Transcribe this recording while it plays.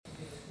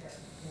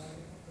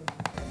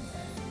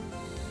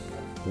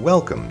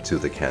Welcome to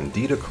the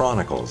Candida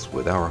Chronicles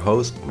with our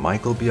host,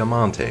 Michael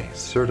Biamonte,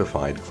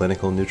 certified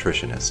clinical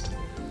nutritionist.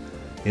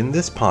 In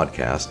this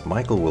podcast,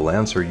 Michael will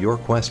answer your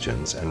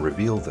questions and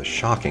reveal the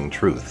shocking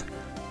truth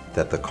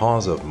that the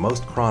cause of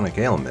most chronic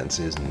ailments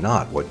is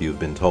not what you've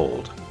been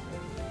told.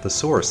 The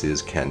source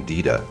is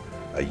Candida,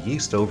 a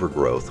yeast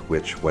overgrowth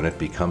which, when it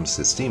becomes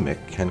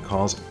systemic, can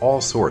cause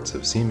all sorts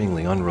of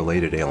seemingly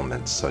unrelated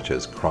ailments such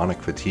as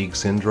chronic fatigue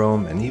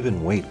syndrome and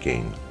even weight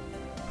gain.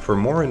 For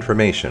more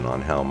information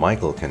on how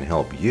Michael can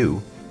help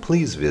you,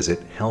 please visit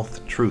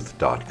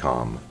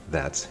healthtruth.com.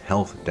 That's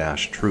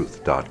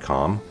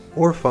health-truth.com,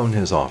 or phone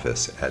his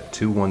office at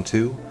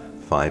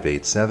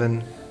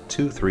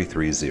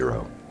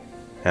 212-587-2330.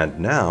 And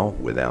now,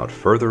 without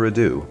further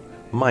ado,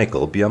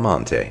 Michael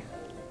Biamonte.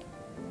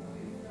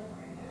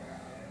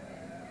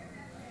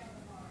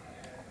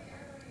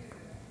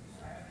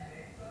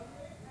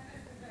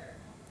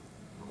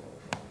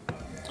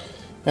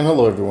 And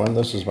hello everyone,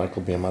 this is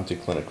Michael Biamonte,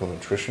 clinical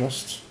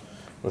nutritionist,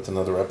 with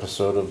another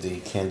episode of the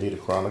Candida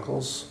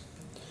Chronicles.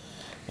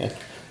 And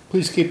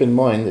please keep in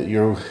mind that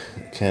you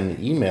can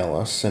email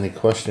us any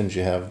questions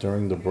you have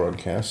during the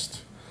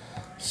broadcast.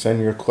 Send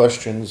your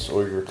questions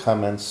or your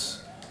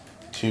comments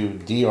to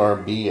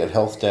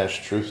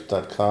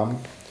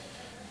drb@health-truth.com.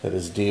 That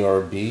is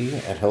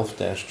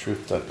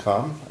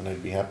drb@health-truth.com, and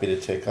I'd be happy to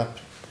take up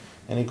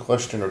any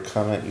question or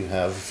comment you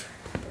have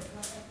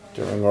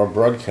during our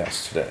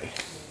broadcast today.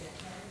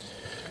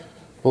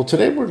 Well,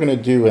 today we're going to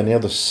do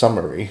another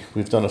summary.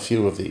 We've done a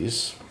few of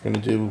these. We're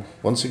going to do,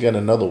 once again,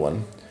 another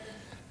one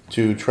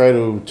to try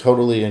to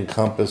totally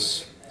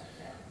encompass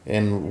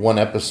in one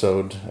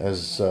episode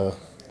as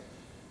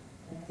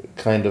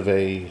kind of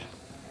a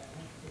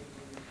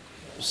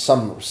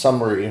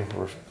summary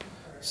or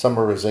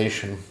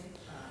summarization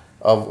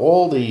of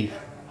all the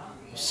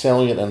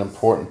salient and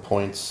important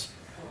points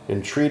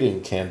in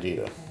treating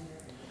Candida.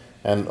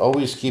 And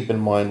always keep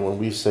in mind when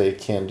we say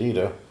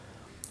Candida,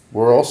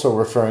 we're also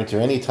referring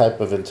to any type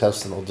of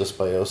intestinal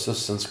dysbiosis,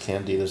 since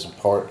Candida is a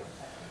part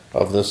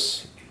of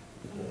this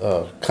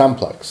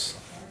complex.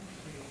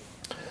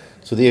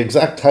 So the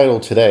exact title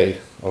today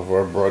of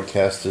our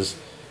broadcast is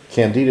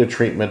Candida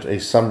Treatment, a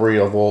Summary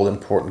of All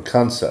Important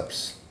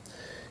Concepts.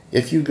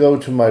 If you go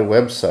to my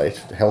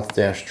website,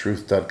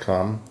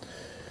 health-truth.com,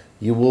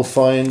 you will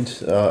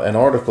find an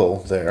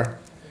article there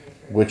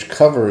which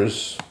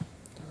covers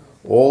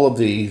all of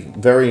the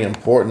very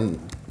important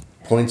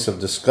points of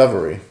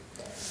discovery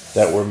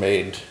that were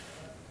made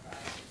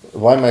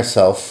by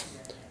myself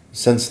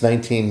since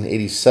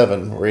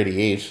 1987 or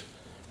 88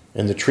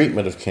 in the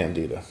treatment of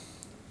Candida.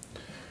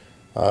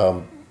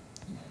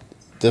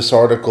 This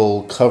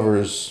article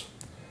covers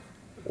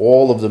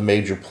all of the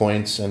major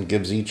points and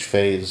gives each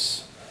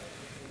phase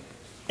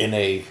in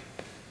a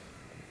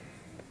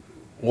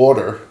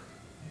order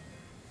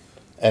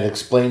and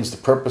explains the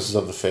purposes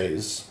of the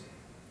phase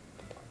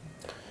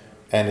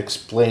and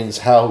explains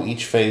how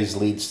each phase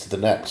leads to the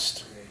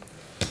next.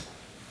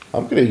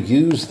 I'm going to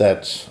use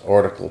that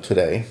article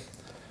today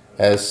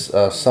as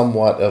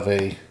somewhat of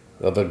a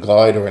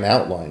guide or an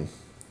outline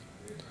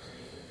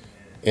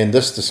in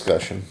this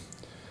discussion,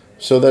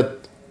 so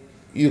that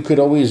you could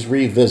always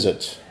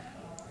revisit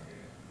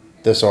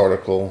this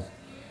article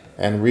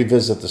and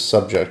revisit the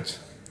subject,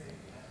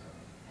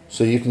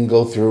 so you can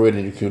go through it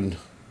and you can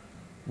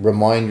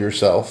remind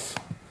yourself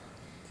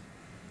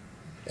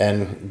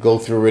and go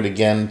through it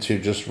again to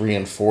just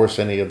reinforce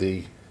any of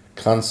the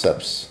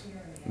concepts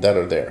that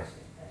are there.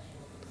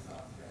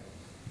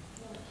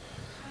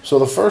 So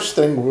the first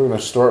thing we're going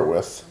to start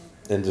with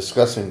in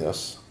discussing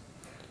this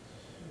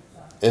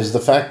is the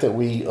fact that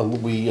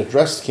we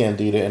addressed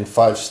Candida in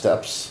 5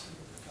 steps.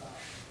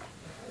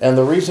 And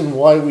the reason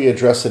why we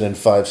address it in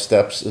 5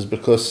 steps is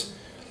because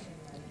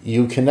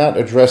you cannot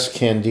address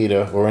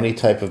Candida or any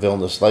type of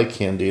illness like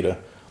Candida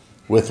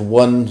with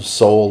one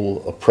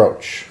sole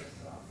approach.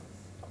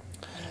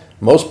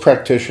 Most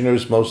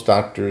practitioners, most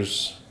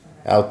doctors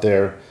out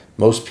there,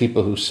 most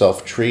people who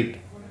self-treat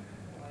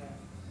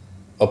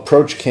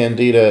approach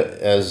Candida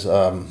as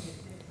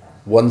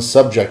one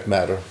subject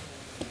matter,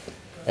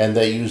 and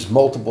they use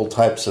multiple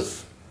types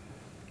of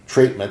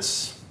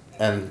treatments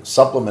and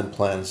supplement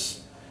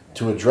plans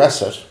to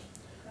address it,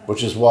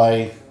 which is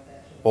why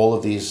all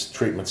of these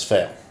treatments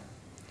fail.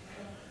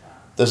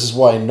 This is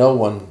why no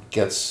one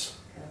gets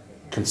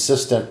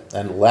consistent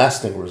and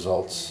lasting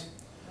results,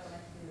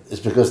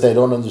 is because they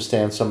don't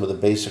understand some of the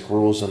basic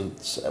rules and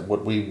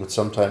what we would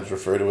sometimes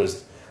refer to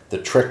as the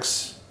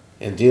tricks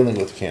in dealing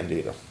with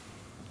Candida.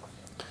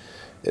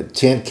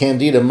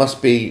 Candida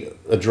must be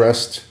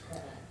addressed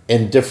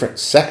in different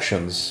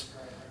sections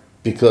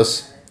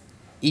because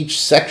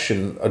each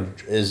section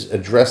is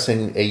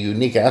addressing a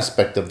unique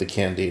aspect of the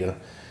Candida,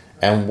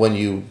 and when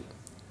you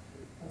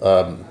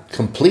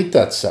complete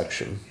that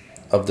section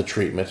of the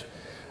treatment,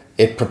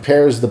 it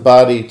prepares the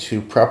body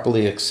to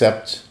properly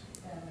accept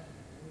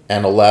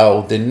and allow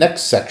the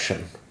next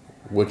section,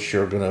 which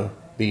you're going to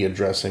be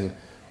addressing,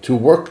 to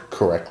work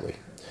correctly.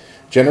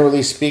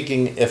 Generally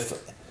speaking,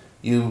 if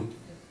you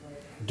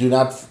do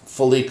not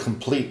fully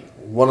complete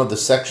one of the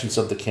sections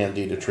of the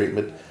Candida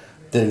treatment,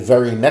 the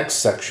very next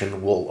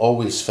section will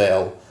always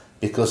fail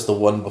because the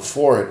one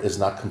before it is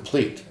not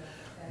complete.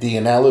 The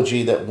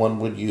analogy that one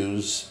would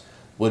use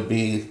would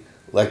be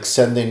like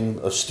sending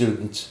a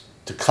student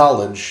to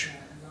college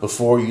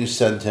before you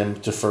send him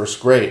to first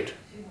grade.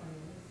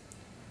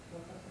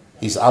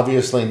 He's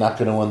obviously not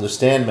going to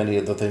understand many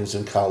of the things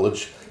in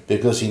college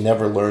because he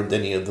never learned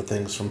any of the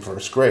things from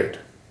first grade.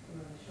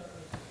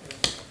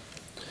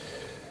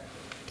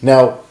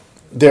 Now,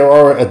 there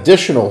are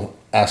additional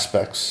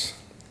aspects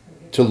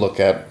to look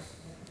at,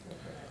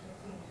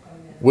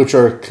 which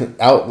are,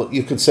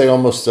 you could say,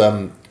 almost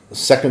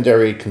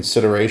secondary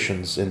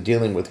considerations in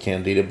dealing with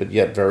Candida, but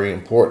yet very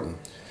important.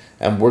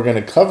 And we're going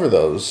to cover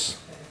those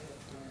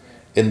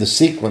in the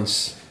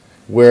sequence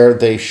where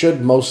they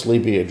should mostly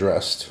be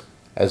addressed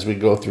as we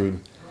go through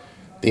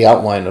the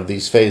outline of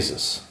these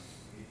phases.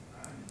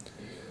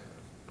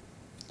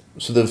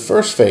 So the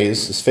first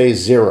phase is phase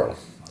 0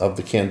 of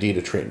the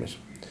Candida treatment.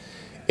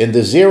 In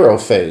the 0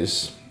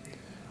 phase,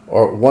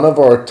 one of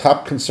our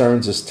top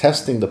concerns is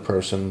testing the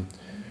person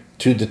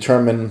to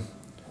determine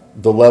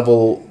the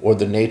level or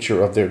the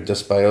nature of their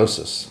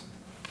dysbiosis.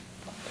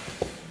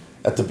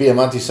 At the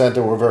Biamonte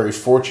Center, we're very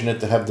fortunate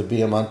to have the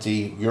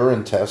Biamonte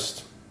urine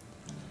test,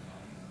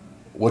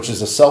 which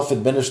is a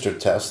self-administered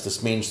test.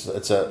 This means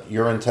it's a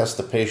urine test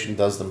the patient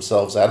does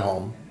themselves at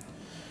home.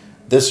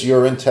 This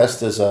urine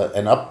test is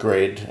an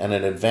upgrade and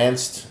an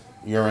advanced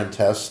urine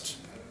test,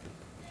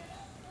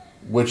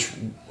 which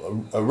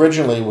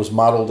originally was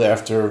modeled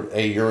after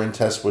a urine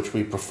test which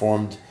we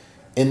performed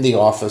in the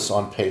office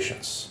on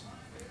patients.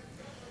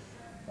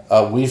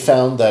 We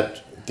found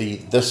that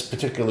this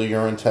particular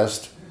urine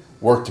test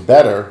worked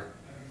better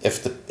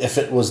if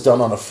it was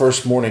done on a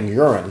first morning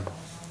urine.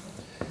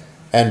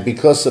 And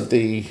because of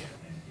the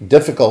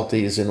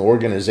difficulties in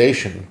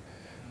organization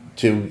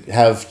to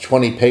have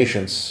 20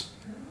 patients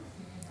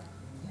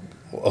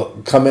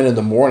come in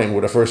the morning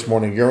with a first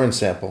morning urine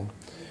sample,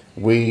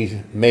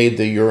 we made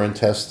the urine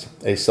test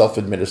a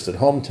self-administered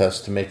home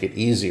test to make it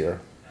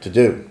easier to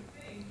do.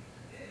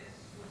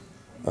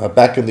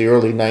 Back in the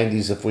early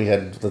 90s, if we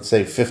had, let's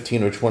say,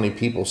 15 or 20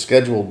 people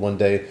scheduled one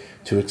day,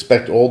 to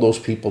expect all those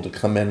people to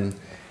come in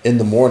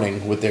the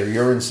morning with their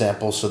urine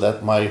samples so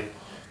that my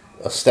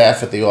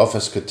staff at the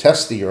office could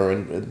test the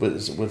urine, it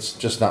was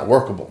just not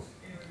workable.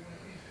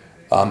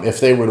 If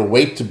they were to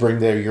wait to bring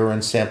their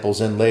urine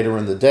samples in later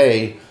in the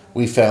day,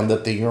 we found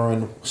that the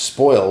urine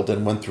spoiled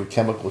and went through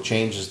chemical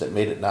changes that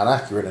made it not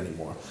accurate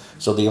anymore.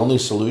 So the only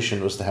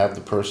solution was to have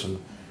the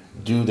person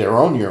do their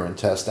own urine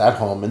test at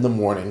home in the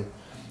morning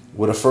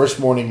with a first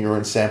morning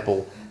urine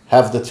sample,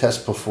 have the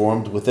test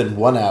performed within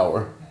 1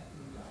 hour,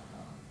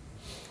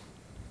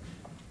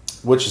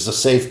 which is a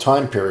safe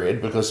time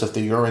period, because if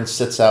the urine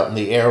sits out in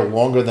the air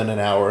longer than an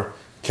hour,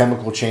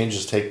 chemical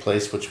changes take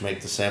place which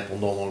make the sample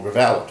no longer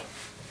valid.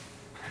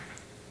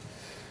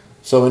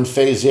 So in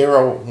phase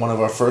 0, one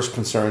of our first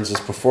concerns is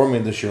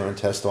performing this urine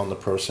test on the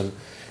person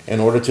in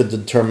order to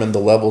determine the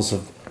levels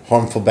of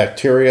harmful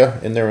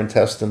bacteria in their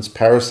intestines,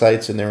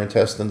 parasites in their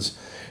intestines,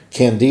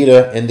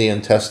 Candida in the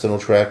intestinal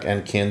tract,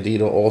 and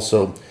Candida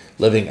also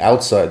living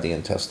outside the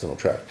intestinal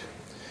tract.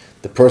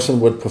 The person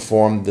would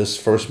perform this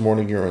first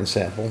morning urine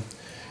sample,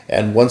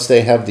 and once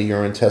they have the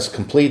urine test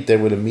complete, they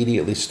would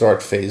immediately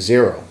start phase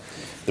 0.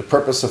 The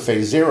purpose of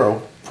phase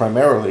 0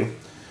 primarily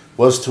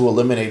was to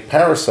eliminate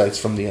parasites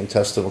from the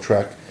intestinal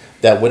tract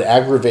that would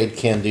aggravate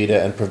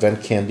Candida and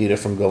prevent Candida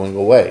from going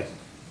away.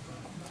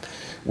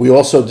 We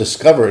also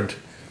discovered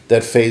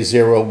that phase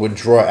 0 would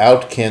draw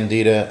out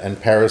Candida and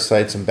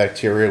parasites and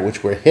bacteria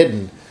which were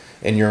hidden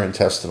in your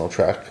intestinal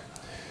tract.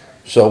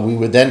 So we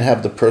would then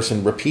have the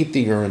person repeat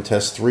the urine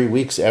test 3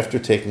 weeks after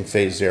taking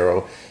phase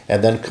 0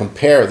 and then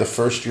compare the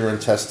first urine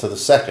test to the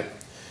second.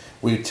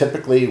 We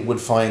typically would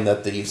find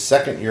that the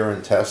second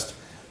urine test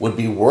would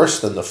be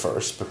worse than the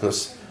first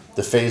because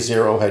the phase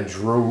 0 had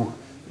drew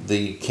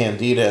the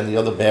Candida and the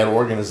other bad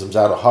organisms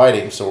out of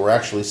hiding, so we're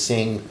actually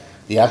seeing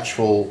the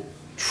actual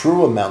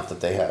true amount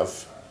that they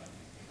have,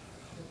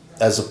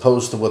 as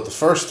opposed to what the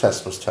first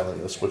test was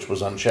telling us, which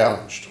was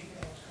unchallenged.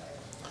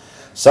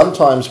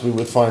 Sometimes we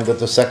would find that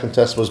the second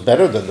test was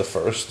better than the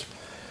first,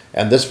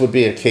 and this would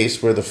be a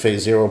case where the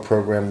phase 0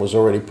 program was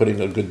already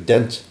putting a good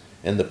dent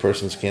in the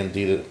person's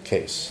Candida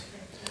case.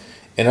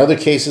 In other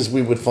cases,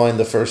 we would find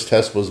the first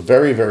test was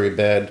very, very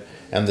bad,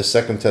 and the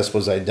second test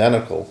was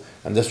identical,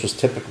 and this was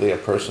typically a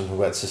person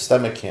who had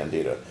systemic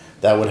Candida.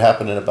 That would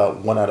happen in about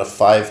 1 out of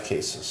 5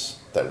 cases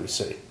that we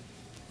see.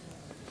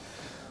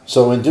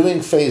 So in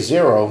doing phase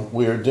 0,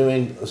 we are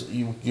doing,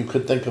 you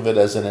could think of it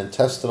as an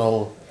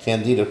intestinal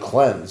Candida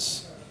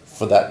cleanse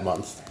for that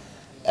month,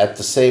 at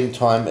the same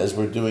time as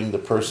we're doing the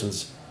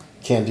person's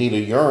Candida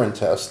urine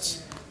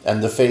tests,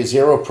 and the phase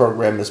 0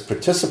 program is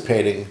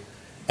participating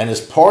and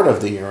is part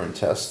of the urine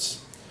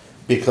tests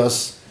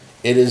because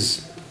it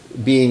is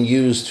being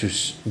used to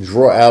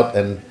draw out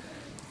and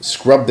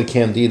scrub the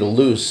Candida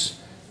loose,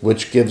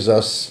 which gives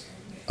us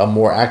a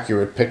more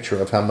accurate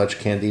picture of how much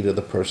Candida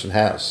the person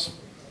has.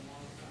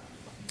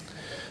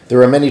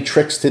 There are many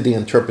tricks to the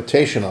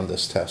interpretation on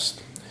this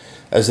test.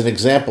 As an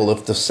example,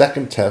 if the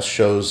second test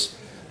shows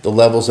the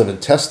levels of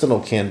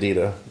intestinal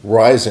Candida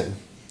rising,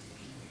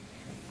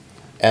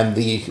 and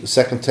the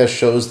second test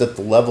shows that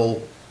the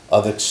level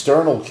of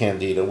external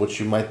Candida, which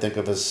you might think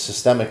of as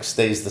systemic,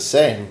 stays the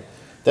same,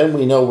 then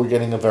we know we're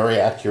getting a very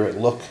accurate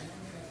look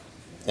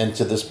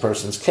into this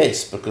person's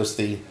case, because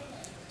the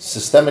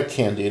systemic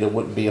Candida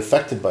wouldn't be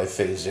affected by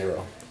phase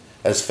 0,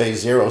 as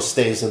phase 0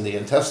 stays in the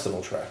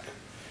intestinal tract.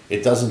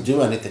 It doesn't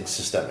do anything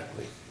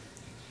systemically.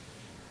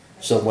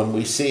 So when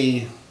we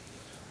see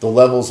the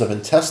levels of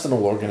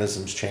intestinal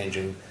organisms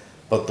changing,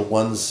 but the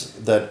ones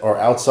that are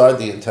outside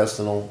the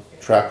intestinal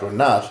tract are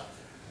not,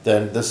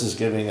 then this is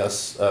giving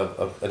us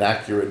an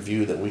accurate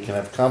view that we can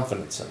have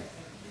confidence in.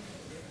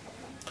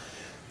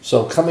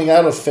 So coming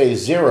out of phase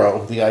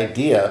 0, the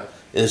idea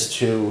is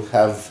to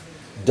have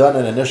done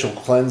an initial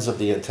cleanse of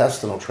the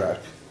intestinal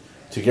tract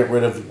to get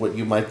rid of what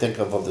you might think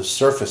of the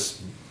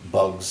surface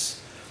bugs,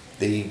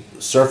 the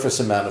surface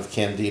amount of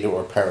Candida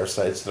or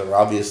parasites that are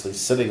obviously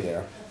sitting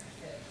there,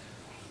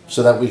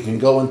 so that we can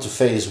go into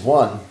phase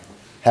 1,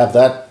 have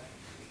that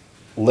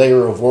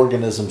layer of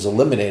organisms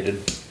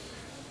eliminated,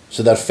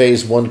 so that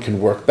phase 1 can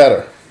work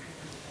better.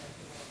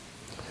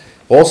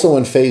 Also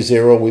in phase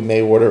 0, we may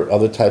order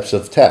other types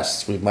of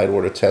tests. We might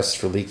order tests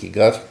for leaky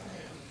gut,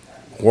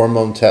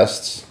 hormone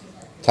tests,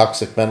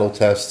 toxic metal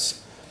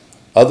tests,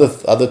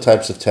 other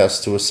types of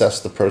tests to assess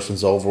the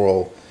person's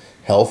overall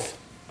health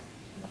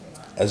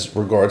as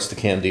regards to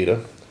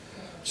Candida,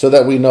 so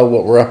that we know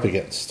what we're up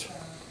against.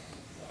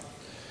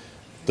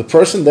 The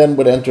person then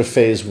would enter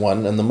phase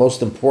 1, and the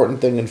most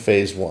important thing in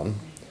phase 1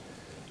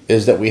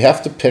 is that we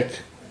have to pick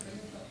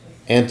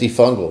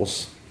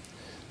antifungals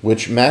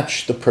which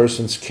match the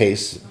person's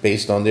case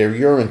based on their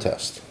urine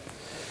test.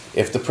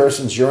 If the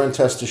person's urine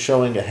test is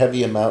showing a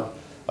heavy amount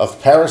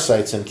of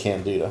parasites in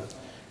Candida,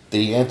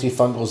 the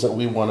antifungals that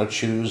we want to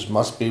choose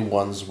must be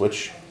ones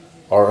which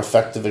are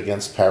effective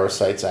against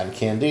parasites and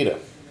Candida.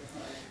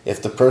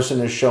 If the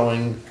person is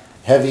showing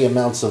heavy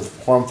amounts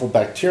of harmful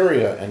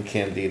bacteria and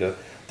Candida,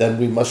 then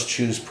we must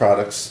choose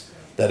products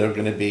that are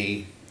going to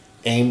be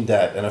aimed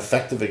at and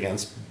effective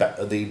against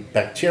the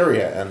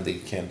bacteria and the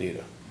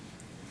Candida.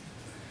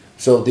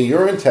 So the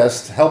urine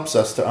test helps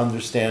us to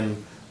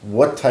understand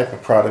what type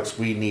of products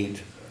we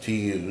need to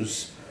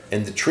use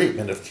in the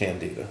treatment of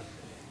Candida.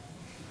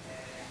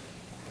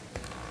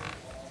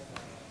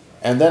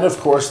 And then, of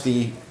course,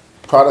 the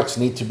products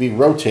need to be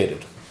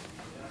rotated.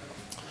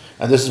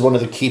 And this is one of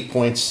the key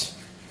points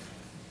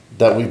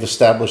that we've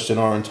established in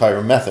our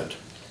entire method.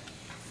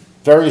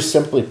 Very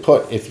simply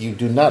put, if you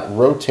do not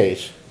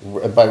rotate,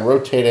 by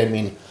rotate I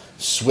mean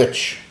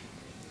switch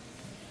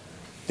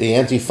the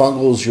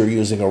antifungals you're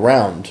using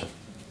around,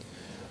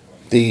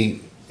 the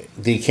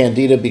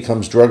Candida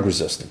becomes drug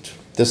resistant.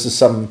 This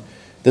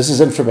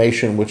is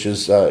information which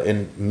is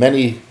in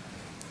many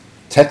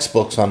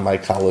textbooks on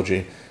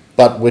mycology,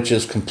 but which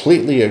is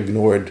completely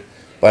ignored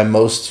by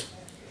most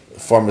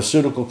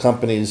pharmaceutical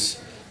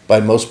companies, by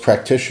most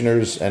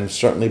practitioners, and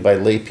certainly by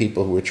lay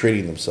people who are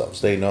treating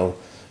themselves. They know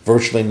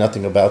virtually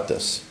nothing about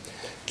this.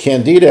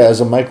 Candida as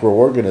a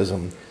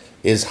microorganism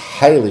is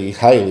highly,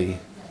 highly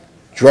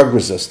drug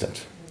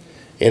resistant.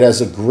 It has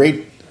a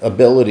great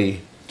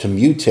ability to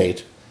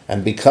mutate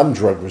and become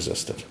drug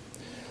resistant.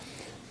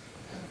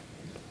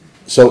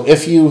 So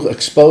if you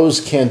expose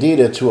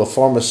Candida to a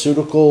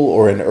pharmaceutical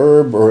or an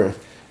herb or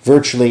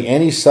virtually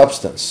any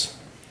substance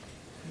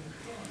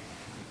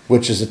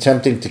which is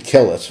attempting to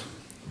kill it,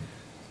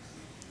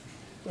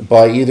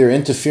 by either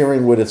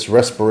interfering with its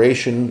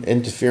respiration,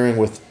 interfering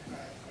with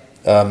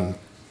how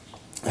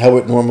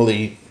it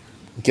normally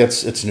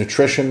gets its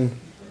nutrition,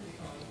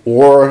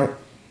 or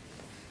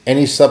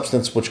any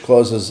substance which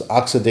causes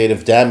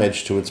oxidative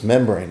damage to its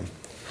membrane,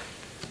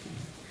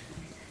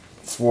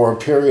 for a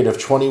period of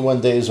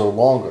 21 days or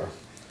longer,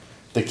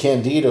 the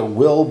Candida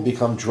will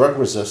become drug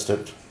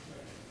resistant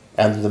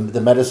and the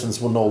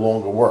medicines will no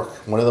longer work.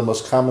 One of the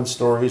most common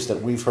stories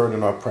that we've heard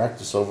in our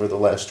practice over the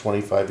last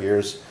 25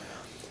 years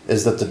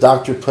is that the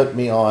doctor put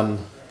me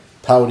on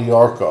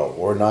Paudiarco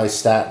or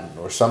nystatin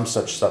or some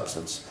such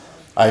substance.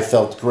 I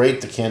felt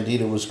great, the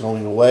Candida was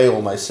going away,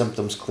 all my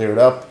symptoms cleared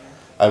up.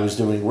 I was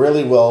doing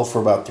really well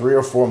for about 3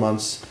 or 4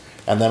 months,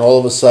 and then all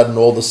of a sudden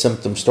all the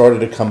symptoms started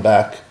to come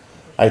back.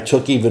 I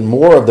took even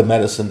more of the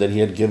medicine that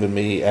he had given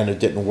me and it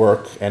didn't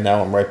work, and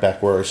now I'm right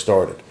back where I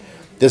started.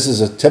 This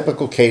is a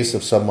typical case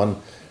of someone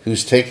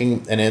who's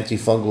taking an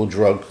antifungal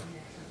drug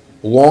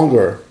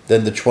longer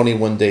than the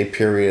 21-day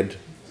period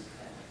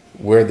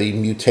where the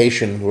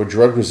mutation or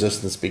drug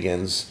resistance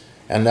begins,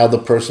 and now the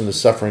person is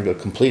suffering a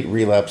complete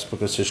relapse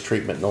because his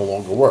treatment no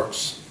longer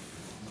works.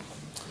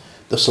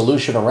 The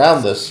solution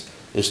around this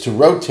is to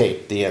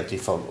rotate the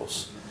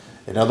antifungals.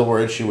 In other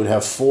words, you would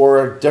have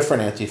 4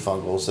 different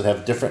antifungals that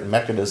have different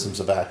mechanisms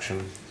of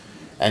action,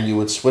 and you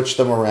would switch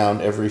them around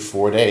every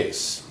 4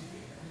 days.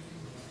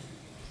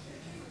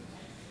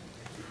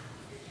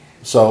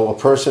 So a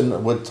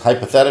person would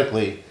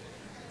hypothetically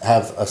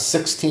have a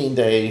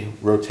 16-day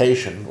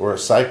rotation or a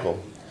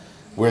cycle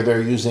where they're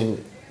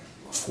using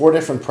 4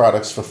 different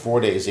products for 4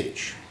 days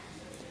each.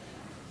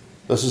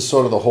 This is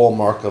sort of the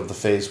hallmark of the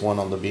phase 1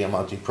 on the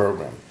Biamonte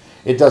program.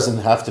 It doesn't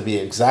have to be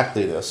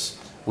exactly this.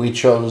 We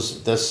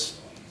chose this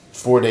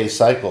 4-day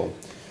cycle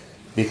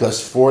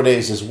because 4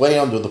 days is way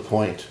under the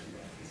point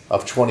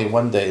of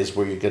 21 days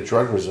where you get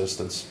drug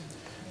resistance.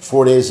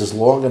 4 days is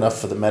long enough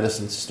for the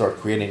medicine to start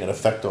creating an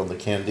effect on the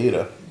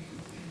Candida.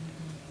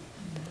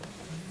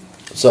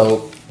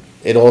 So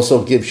it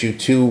also gives you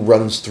 2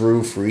 runs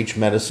through for each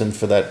medicine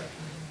for that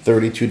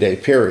 32-day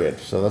period.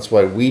 So that's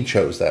why we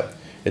chose that.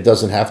 It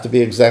doesn't have to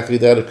be exactly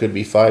that. It could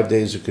be 5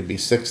 days. It could be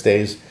 6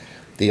 days.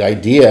 The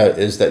idea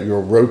is that you're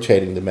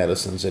rotating the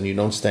medicines and you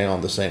don't stay on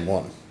the same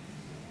one.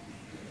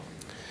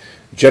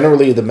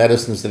 Generally, the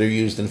medicines that are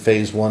used in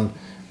phase 1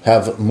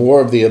 have more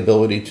of the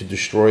ability to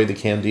destroy the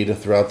Candida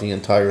throughout the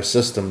entire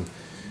system,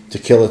 to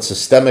kill it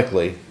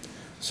systemically.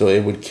 So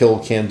it would kill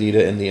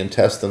Candida in the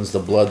intestines, the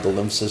blood, the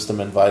lymph system,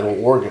 and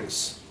vital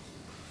organs.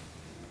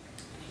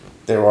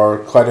 There are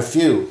quite a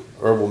few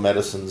herbal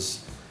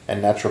medicines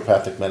and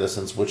naturopathic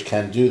medicines which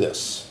can do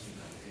this.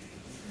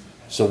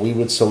 So we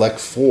would select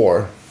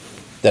 4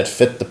 that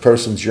fit the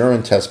person's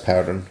urine test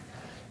pattern,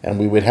 and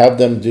we would have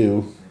them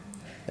do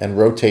and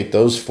rotate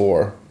those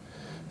 4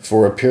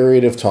 for a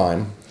period of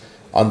time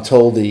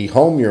until the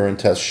home urine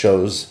test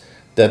shows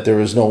that there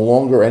is no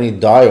longer any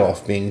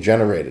die-off being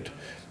generated.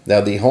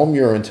 Now, the home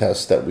urine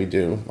test that we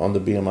do on the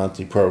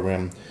Biamonte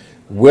program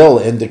will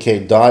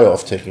indicate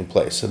die-off taking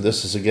place, and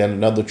this is, again,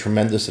 another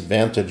tremendous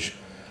advantage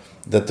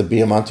that the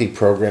Biamonte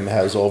program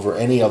has over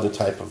any other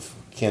type of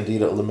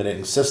Candida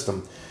eliminating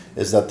system,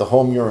 is that the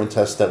home urine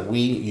test that we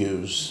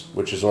use,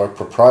 which is our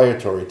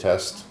proprietary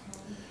test,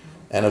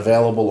 and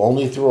available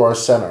only through our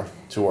center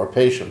to our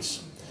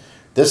patients,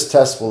 this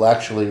test will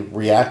actually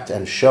react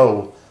and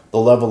show the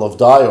level of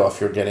die-off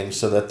you're getting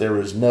so that there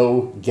is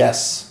no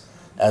guess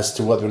as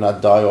to whether or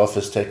not die-off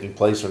is taking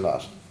place or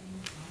not.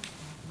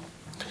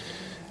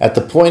 At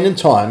the point in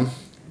time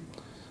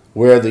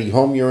where the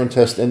home urine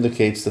test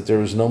indicates that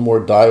there is no more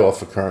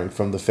die-off occurring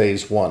from the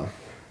phase 1,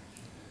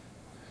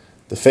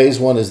 the phase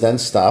 1 is then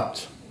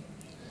stopped,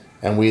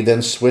 and we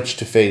then switch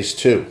to phase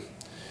 2.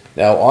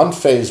 Now, on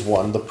phase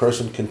 1, the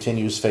person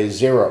continues phase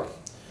 0,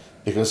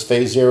 because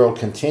phase 0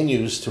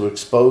 continues to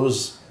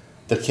expose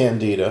the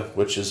Candida,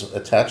 which is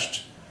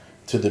attached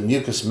to the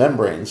mucous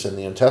membranes in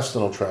the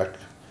intestinal tract.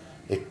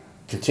 It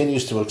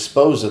continues to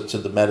expose it to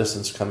the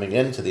medicines coming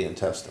into the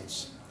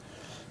intestines.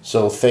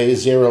 So phase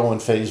 0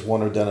 and phase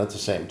 1 are done at the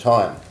same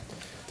time.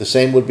 The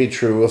same would be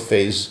true of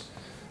phase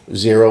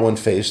 0 and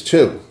phase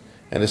 2,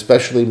 and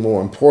especially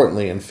more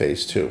importantly in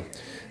phase 2.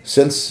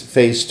 Since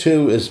phase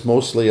 2 is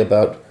mostly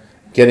about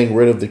getting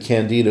rid of the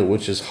Candida,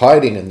 which is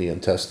hiding in the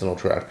intestinal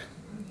tract,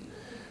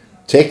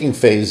 taking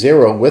phase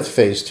 0 with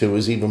phase 2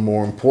 is even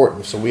more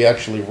important. So we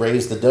actually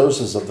raise the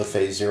doses of the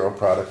phase 0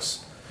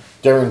 products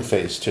during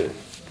phase 2.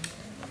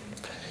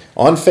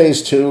 On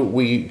phase 2,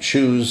 we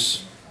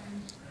choose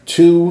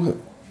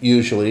 2,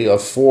 usually,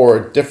 of 4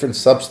 different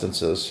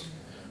substances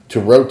to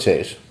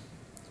rotate,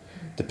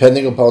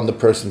 depending upon the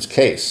person's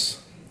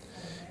case.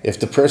 If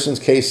the person's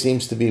case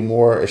seems to be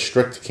more a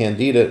strict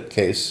Candida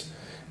case,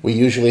 we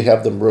usually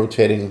have them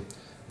rotating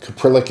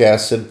caprylic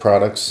acid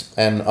products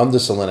and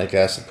undecylinic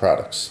acid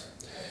products.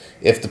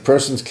 If the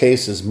person's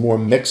case is more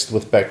mixed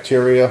with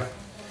bacteria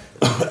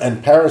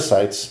and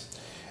parasites,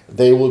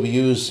 they will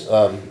use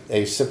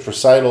a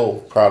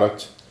citricidal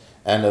product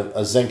and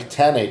a zinc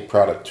tannate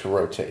product to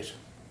rotate.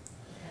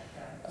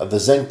 The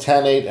zinc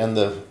tannate and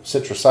the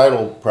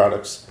citricidal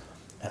products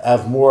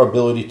have more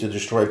ability to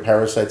destroy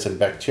parasites and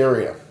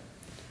bacteria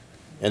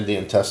in the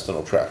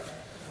intestinal tract,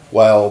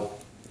 while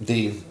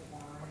the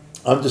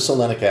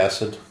undecylinic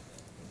acid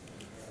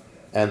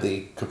and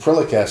the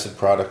caprylic acid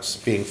products,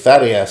 being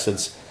fatty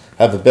acids,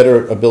 have a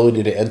better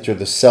ability to enter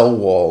the cell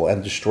wall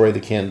and destroy the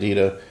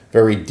Candida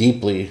very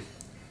deeply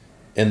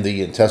in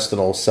the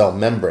intestinal cell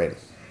membrane.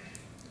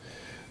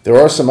 There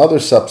are some other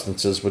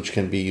substances which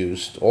can be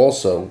used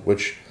also,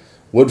 which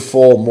would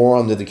fall more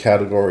under the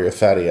category of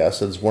fatty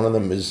acids. One of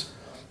them is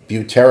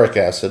butyric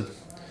acid,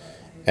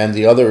 and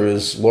the other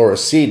is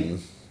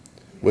lauricidin,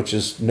 which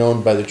is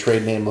known by the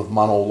trade name of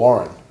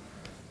monolaurin.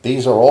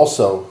 These are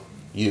also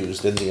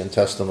used in the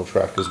intestinal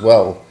tract as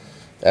well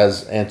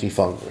as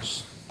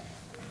antifungals.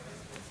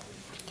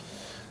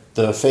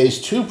 The phase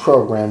 2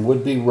 program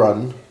would be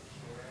run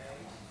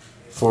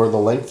for the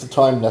length of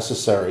time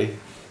necessary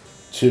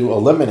to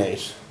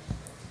eliminate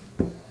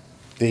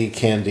the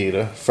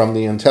Candida from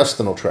the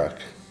intestinal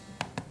tract.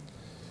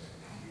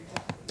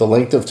 The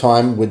length of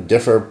time would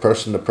differ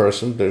person to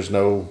person. There's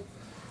no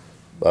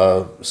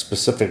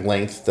specific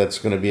length that's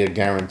going to be a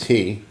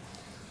guarantee,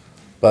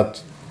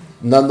 but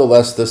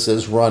nonetheless, this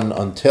is run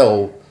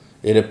until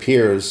it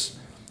appears,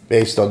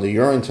 based on the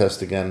urine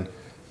test again,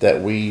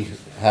 that we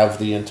have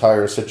the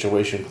entire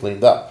situation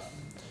cleaned up.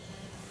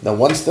 Now,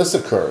 once this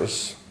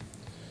occurs,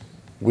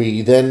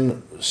 we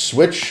then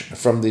switch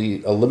from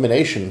the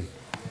elimination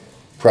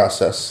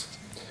process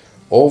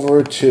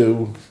over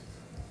to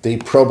the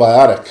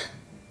probiotic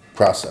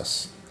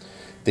process.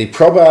 The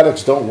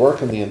probiotics don't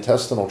work in the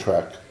intestinal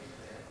tract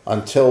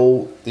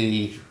until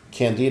the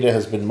Candida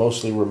has been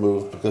mostly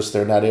removed because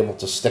they're not able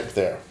to stick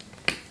there.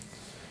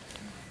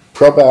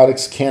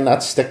 Probiotics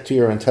cannot stick to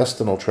your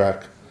intestinal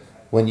tract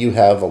when you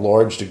have a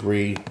large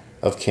degree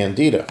of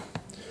Candida.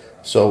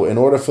 So in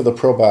order for the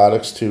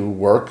probiotics to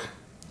work,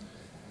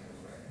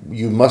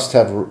 you must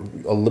have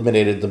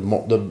eliminated the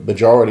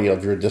majority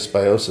of your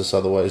dysbiosis,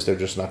 otherwise they're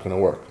just not going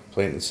to work,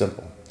 plain and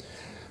simple.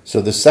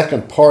 So the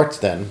second part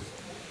then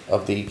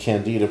of the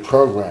Candida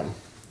program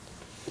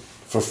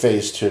for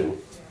phase 2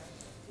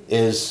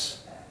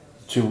 is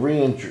to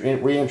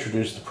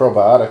reintroduce the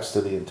probiotics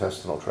to the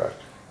intestinal tract.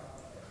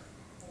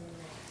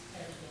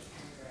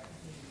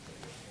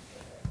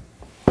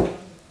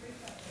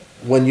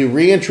 When you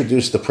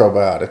reintroduce the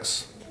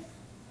probiotics,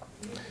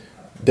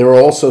 there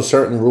are also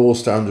certain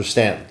rules to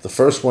understand. The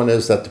first one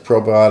is that the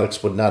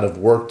probiotics would not have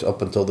worked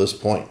up until this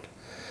point.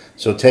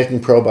 So taking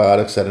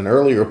probiotics at an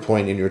earlier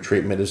point in your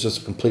treatment is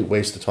just a complete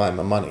waste of time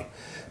and money.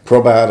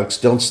 Probiotics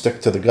don't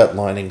stick to the gut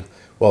lining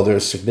while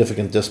there's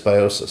significant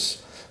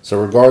dysbiosis. So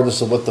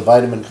regardless of what the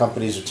vitamin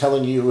companies are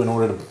telling you in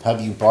order to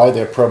have you buy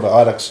their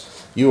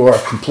probiotics, you are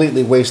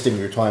completely wasting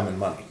your time and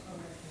money.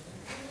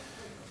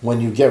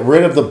 When you get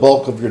rid of the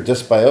bulk of your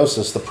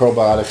dysbiosis, the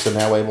probiotics are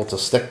now able to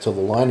stick to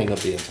the lining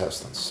of the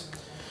intestines.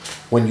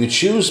 When you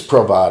choose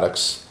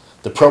probiotics,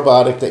 the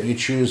probiotic that you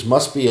choose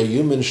must be a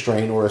human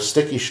strain or a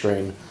sticky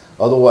strain,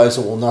 otherwise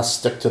it will not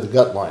stick to the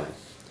gut lining.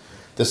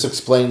 This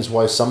explains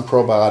why some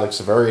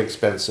probiotics are very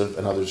expensive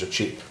and others are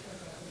cheap.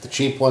 The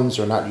cheap ones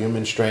are not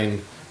human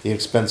strain, the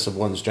expensive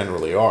ones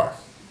generally are.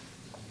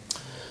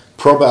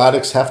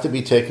 Probiotics have to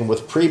be taken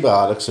with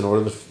prebiotics in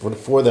order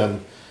for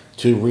them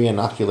to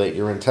re-inoculate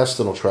your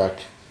intestinal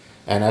tract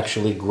and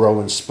actually grow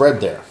and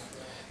spread there.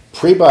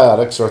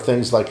 Prebiotics are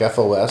things like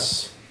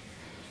FOS.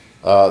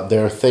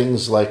 There are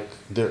things like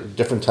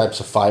different types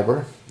of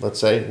fiber,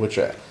 let's say, which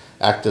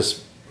act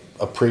as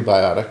a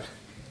prebiotic.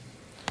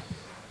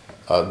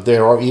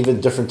 There are even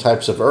different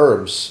types of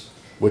herbs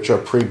which are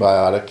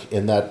prebiotic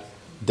in that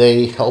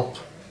they help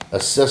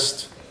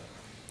assist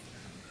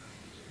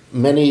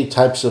many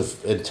types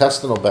of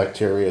intestinal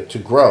bacteria to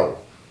grow,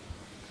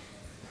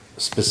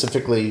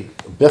 specifically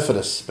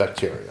bifidus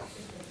bacteria.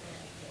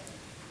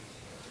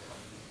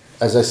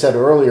 As I said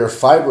earlier,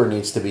 fiber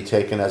needs to be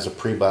taken as a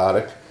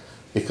prebiotic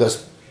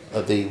because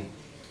the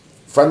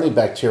friendly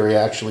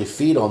bacteria actually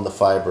feed on the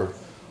fiber,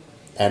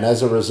 and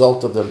as a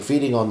result of them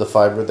feeding on the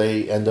fiber,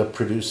 they end up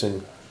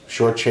producing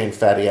short-chain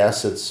fatty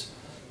acids,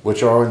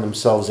 which are in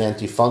themselves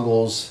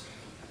antifungals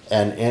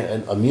and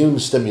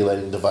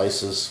immune-stimulating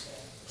devices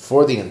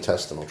for the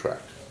intestinal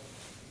tract.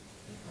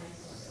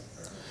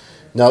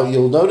 Now,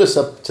 you'll notice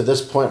up to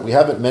this point, we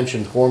haven't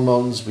mentioned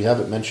hormones, we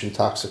haven't mentioned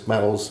toxic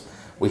metals,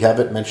 we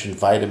haven't mentioned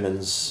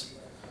vitamins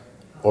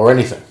or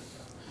anything.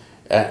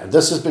 And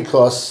this is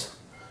because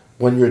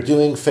when you're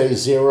doing phase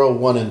 0,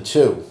 1, and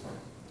 2,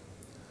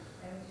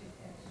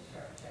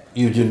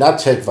 you do not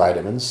take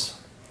vitamins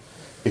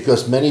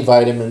because many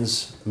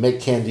vitamins make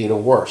Candida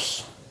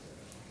worse.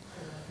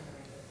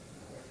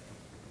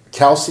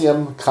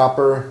 Calcium,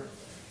 copper,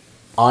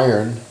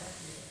 iron,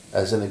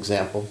 as an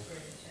example,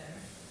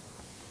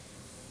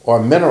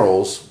 are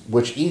minerals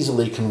which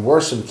easily can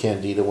worsen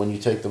Candida when you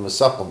take them as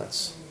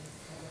supplements.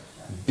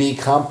 B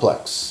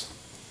complex,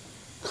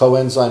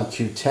 coenzyme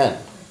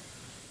Q10,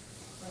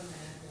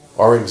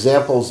 are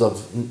examples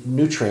of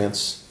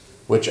nutrients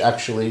which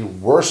actually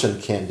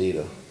worsen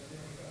Candida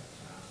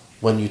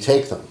when you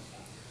take them.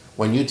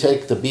 When you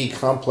take the B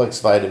complex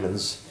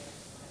vitamins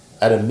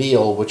at a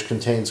meal which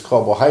contains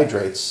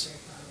carbohydrates,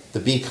 the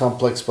B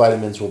complex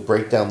vitamins will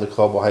break down the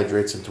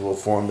carbohydrates into a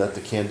form that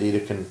the Candida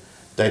can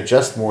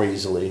digest more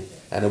easily,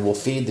 and it will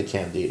feed the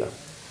Candida.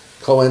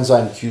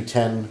 Coenzyme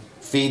Q10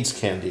 feeds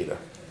Candida.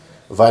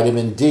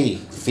 Vitamin D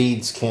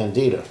feeds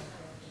Candida.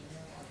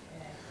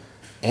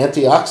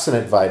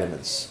 Antioxidant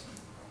vitamins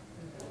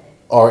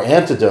are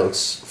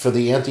antidotes for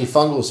the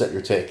antifungals that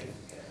you're taking.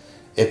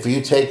 If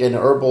you take an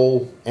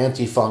herbal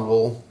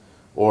antifungal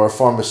or a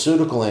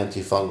pharmaceutical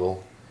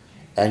antifungal,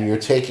 and you're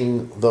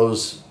taking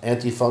those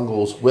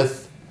antifungals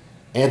with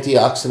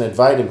antioxidant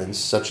vitamins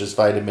such as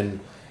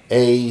vitamin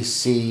A,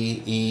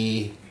 C,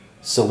 E,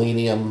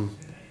 selenium,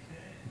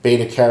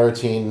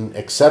 beta-carotene,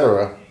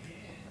 etc.,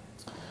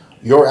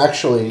 you're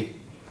actually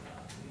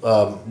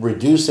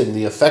reducing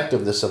the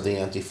effectiveness of the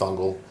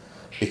antifungal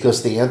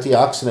because the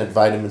antioxidant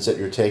vitamins that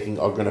you're taking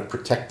are going to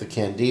protect the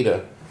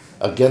Candida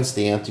against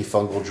the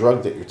antifungal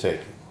drug that you're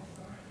taking.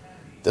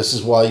 This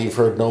is why you've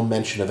heard no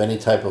mention of any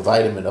type of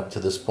vitamin up to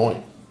this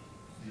point.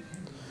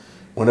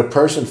 When a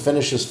person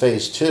finishes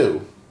phase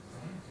 2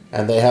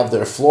 and they have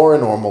their flora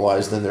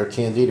normalized and their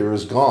Candida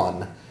is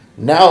gone,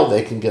 now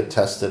they can get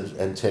tested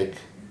and take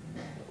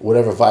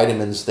whatever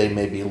vitamins they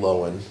may be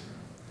low in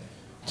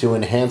to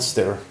enhance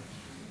their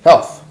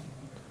health.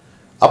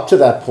 Up to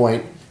that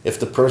point, if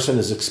the person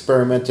is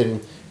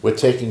experimenting with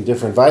taking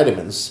different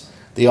vitamins,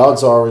 the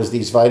odds are is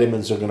these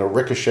vitamins are going to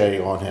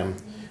ricochet on him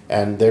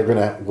and they're going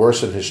to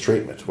worsen his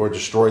treatment or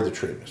destroy the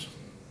treatment.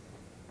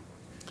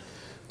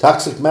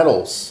 Toxic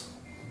metals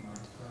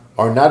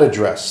are not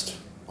addressed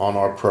on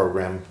our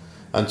program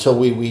until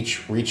we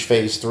reach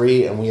phase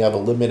 3 and we have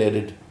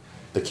eliminated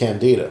the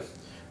Candida.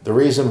 The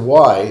reason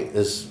why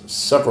is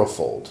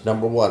severalfold.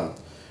 Number one,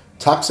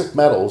 toxic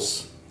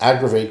metals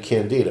aggravate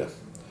Candida.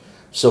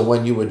 So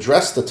when you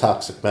address the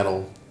toxic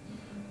metal,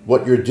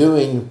 what you're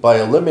doing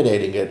by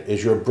eliminating it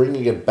is you're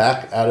bringing it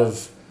back out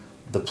of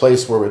the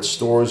place where it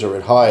stores or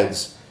it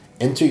hides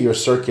into your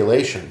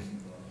circulation.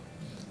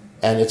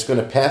 And it's going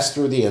to pass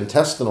through the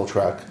intestinal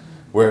tract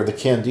where the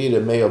Candida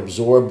may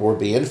absorb or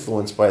be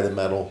influenced by the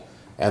metal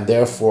and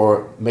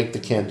therefore make the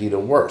Candida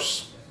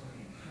worse.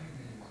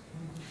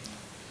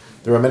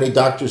 There are many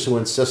doctors who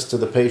insist to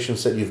the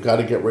patients that you've got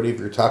to get rid of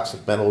your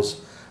toxic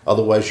metals,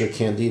 otherwise your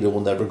Candida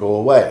will never go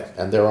away.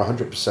 And they're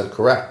 100%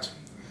 correct.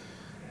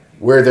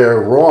 Where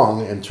they're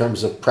wrong in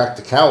terms of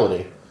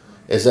practicality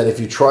is that if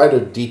you try to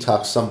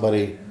detox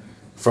somebody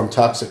from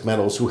toxic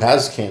metals who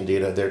has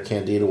Candida, their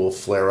Candida will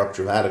flare up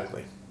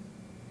dramatically.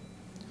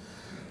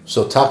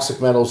 So toxic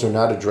metals are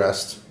not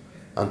addressed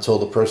until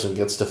the person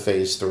gets to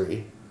phase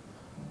 3,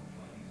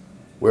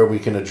 where we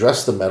can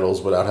address the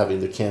metals without having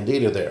the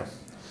Candida there.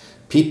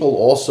 People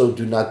also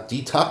do not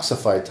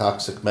detoxify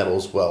toxic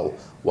metals well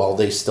while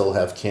they still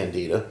have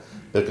Candida,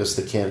 because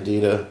the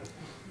Candida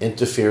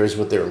interferes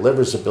with their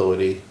liver's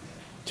ability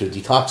to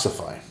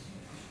detoxify.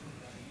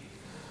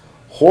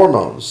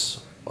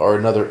 Hormones are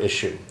another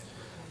issue.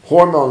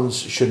 Hormones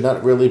should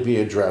not really be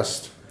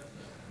addressed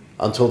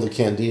until the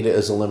Candida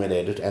is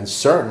eliminated, and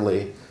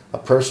certainly a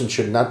person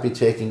should not be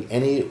taking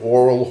any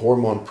oral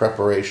hormone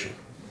preparation.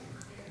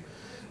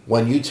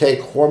 When you take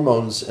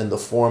hormones in the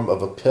form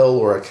of a pill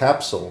or a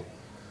capsule,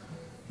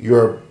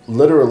 you're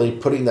literally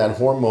putting that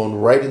hormone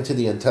right into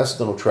the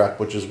intestinal tract,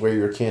 which is where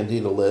your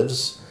Candida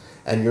lives,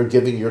 and you're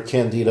giving your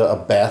Candida a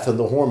bath in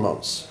the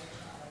hormones.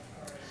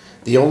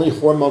 The only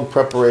hormone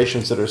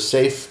preparations that are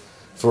safe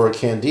for a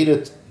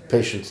Candida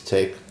patient to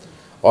take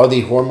are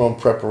the hormone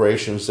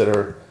preparations that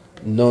are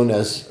known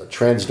as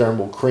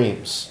transdermal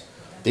creams.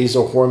 These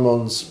are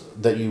hormone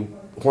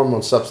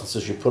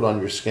substances you put on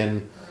your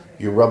skin,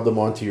 you rub them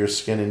onto your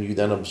skin, and you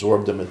then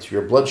absorb them into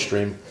your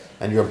bloodstream,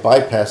 and you're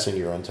bypassing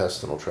your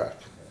intestinal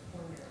tract.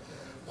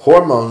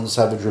 Hormones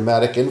have a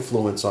dramatic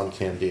influence on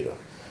Candida.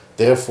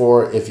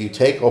 Therefore, if you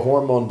take a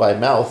hormone by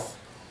mouth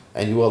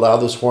and you allow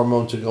this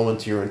hormone to go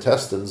into your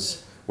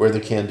intestines where the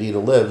Candida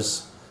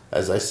lives,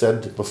 as I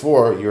said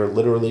before, you're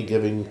literally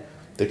giving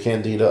the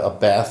Candida a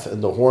bath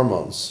in the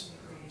hormones.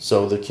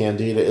 So the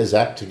Candida is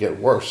apt to get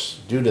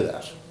worse due to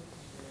that.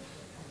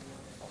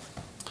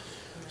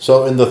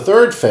 So in the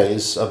third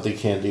phase of the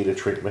Candida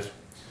treatment,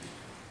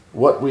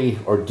 what we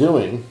are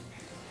doing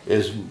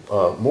is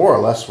more or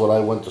less what I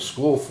went to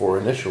school for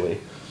initially,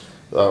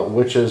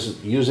 which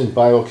is using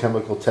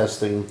biochemical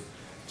testing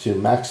to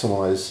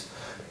maximize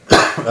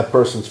a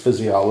person's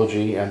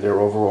physiology and their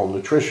overall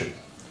nutrition.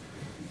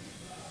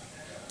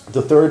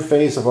 The third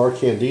phase of our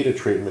Candida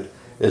treatment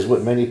is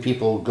what many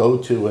people go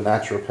to a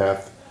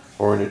naturopath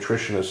or a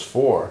nutritionist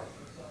for,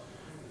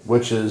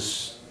 which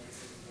is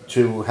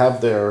to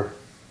have their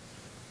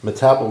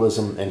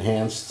metabolism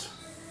enhanced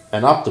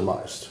and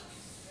optimized.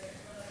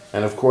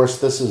 And of course,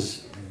 this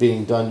is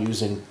being done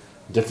using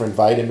different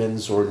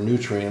vitamins or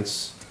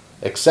nutrients,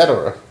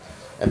 etc.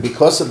 And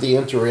because of the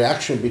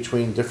interaction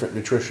between different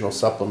nutritional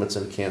supplements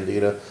and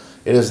Candida,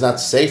 it is not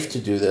safe to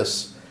do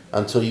this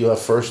until you have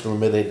first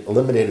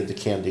eliminated the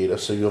Candida,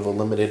 so you have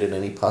eliminated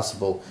any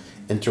possible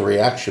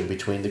interaction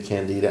between the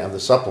Candida and the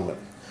supplement.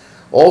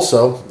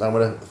 Also, I'm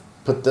going to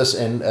put this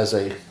in as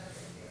an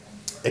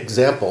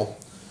example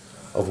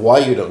of why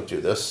you don't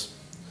do this.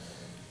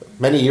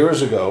 Many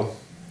years ago,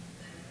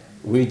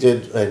 we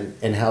did an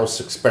in-house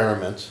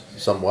experiment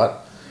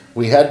somewhat.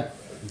 We had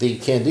the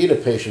Candida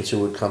patients who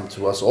would come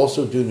to us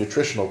also do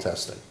nutritional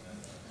testing.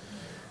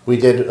 We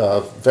did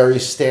very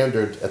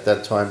standard, at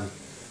that time,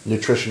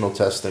 nutritional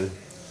testing,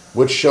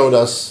 which showed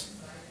us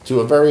to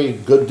a very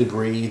good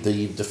degree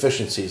the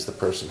deficiencies the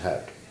person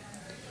had.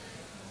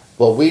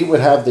 Well, we would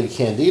have the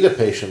Candida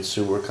patients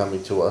who were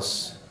coming to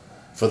us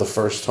for the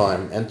first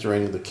time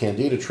entering the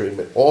Candida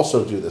treatment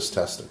also do this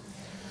testing.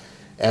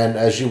 And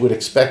as you would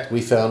expect,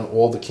 we found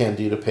all the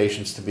Candida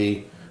patients to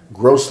be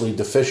grossly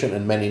deficient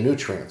in many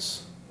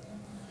nutrients.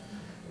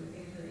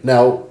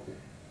 Now,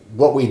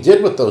 what we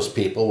did with those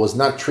people was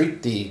not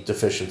treat the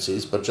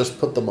deficiencies, but just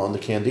put them on the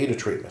Candida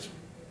treatment.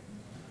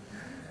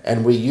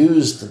 And we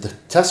used the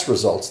test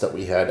results that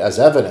we had as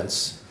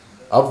evidence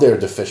of their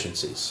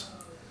deficiencies.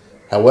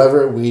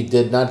 However, we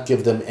did not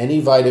give them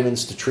any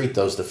vitamins to treat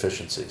those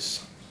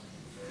deficiencies.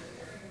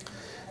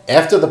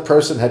 After the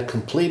person had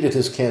completed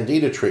his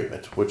Candida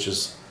treatment, which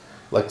is,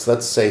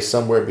 let's say,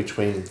 somewhere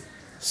between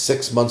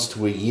 6 months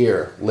to a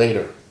year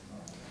later,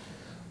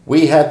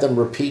 we had them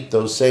repeat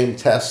those same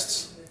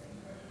tests,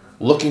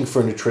 looking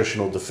for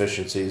nutritional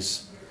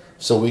deficiencies,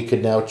 so we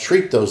could now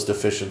treat those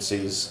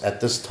deficiencies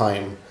at this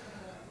time,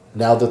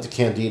 now that the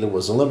Candida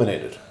was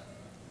eliminated.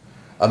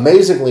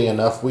 Amazingly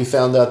enough, we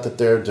found out that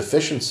their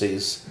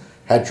deficiencies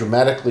had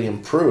dramatically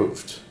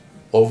improved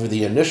over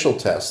the initial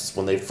tests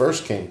when they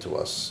first came to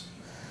us,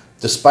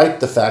 despite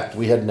the fact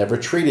we had never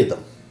treated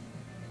them.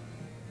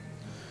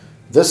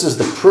 This is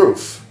the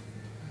proof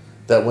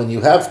that when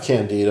you have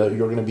Candida,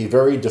 you're going to be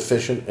very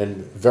deficient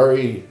in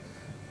very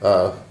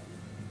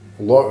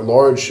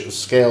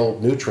large-scale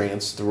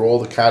nutrients through all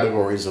the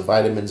categories of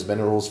vitamins,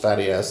 minerals,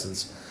 fatty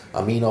acids,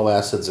 amino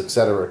acids,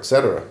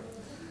 etc.,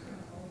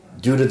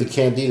 due to the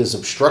Candida's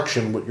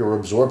obstruction with your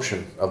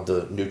absorption of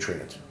the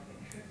nutrient.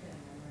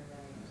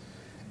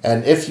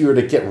 And if you were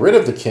to get rid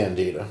of the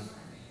Candida,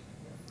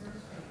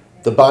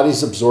 the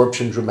body's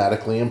absorption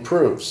dramatically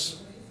improves.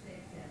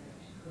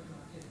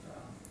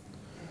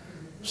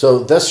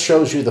 So this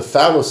shows you the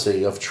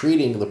fallacy of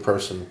treating the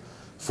person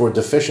for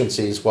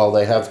deficiencies while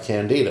they have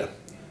Candida.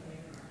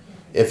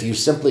 If you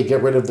simply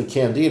get rid of the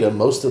Candida,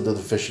 most of the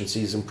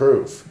deficiencies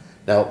improve.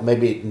 Now,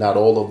 maybe not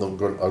all of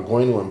them are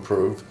going to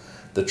improve.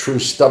 The true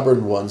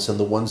stubborn ones and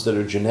the ones that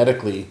are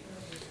genetically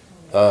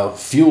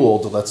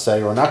fueled, let's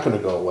say, are not going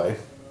to go away.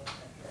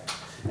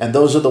 And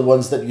those are the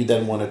ones that you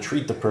then want to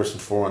treat the person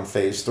for in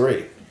phase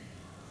 3.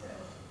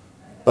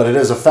 But it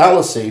is a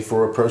fallacy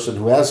for a person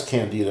who has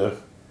Candida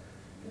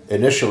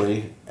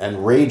initially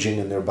and raging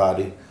in their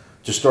body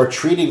to start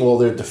treating all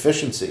their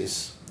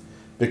deficiencies,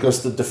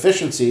 because the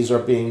deficiencies are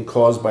being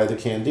caused by the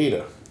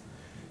Candida.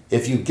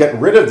 If you get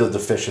rid of the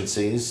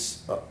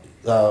deficiencies,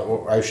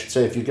 or I should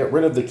say if you get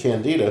rid of the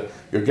Candida,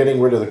 you're getting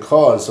rid of the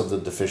cause of the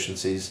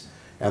deficiencies,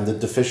 and the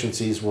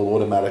deficiencies will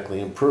automatically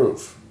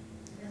improve.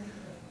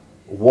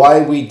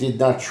 Why we did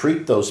not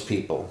treat those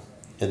people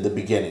in the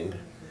beginning,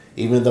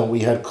 even though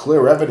we had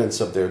clear evidence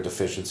of their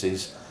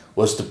deficiencies,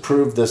 was to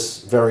prove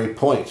this very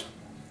point,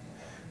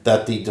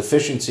 that the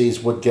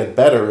deficiencies would get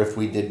better if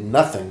we did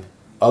nothing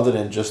other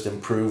than just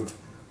improve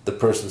the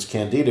person's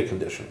Candida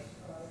condition.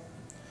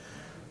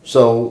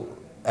 So,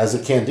 as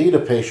a Candida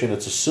patient,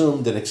 it's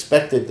assumed and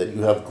expected that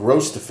you have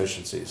gross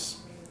deficiencies.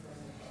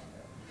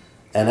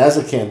 And as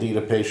a Candida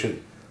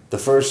patient, the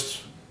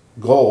first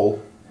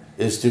goal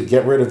is to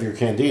get rid of your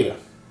Candida.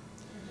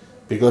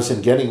 Because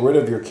in getting rid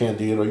of your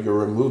Candida, you're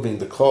removing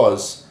the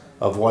cause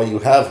of why you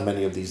have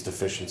many of these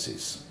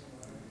deficiencies.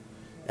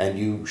 And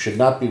you should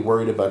not be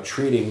worried about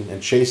treating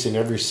and chasing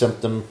every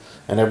symptom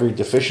and every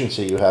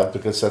deficiency you have,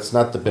 because that's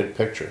not the big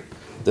picture.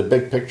 The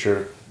big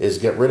picture is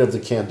get rid of the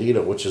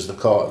Candida, which is the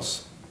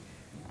cause.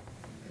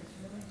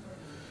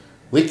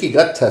 Leaky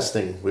gut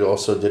testing, we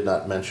also did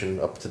not mention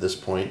up to this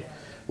point.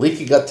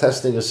 Leaky gut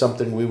testing is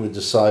something we would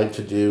decide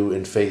to do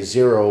in phase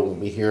 0 when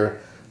we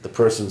hear the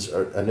person's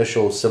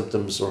initial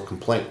symptoms or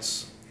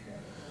complaints.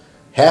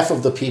 Half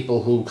of the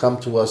people who come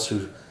to us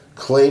who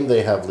claim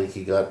they have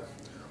leaky gut,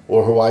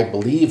 or who I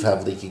believe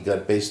have leaky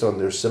gut based on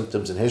their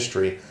symptoms and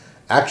history,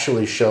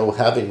 actually show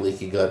having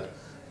leaky gut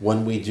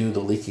when we do the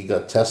leaky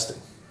gut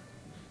testing.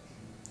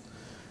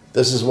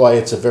 This is why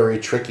it's a very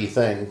tricky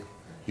thing.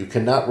 You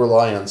cannot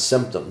rely on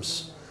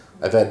symptoms.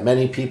 I've had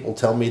many people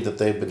tell me that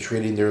they've been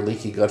treating their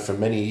leaky gut for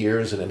many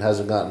years and it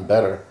hasn't gotten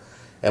better.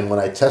 And when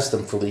I test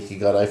them for leaky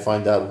gut, I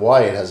find out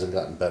why it hasn't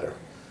gotten better.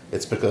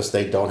 It's because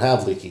they don't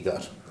have leaky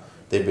gut.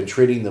 They've been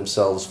treating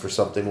themselves for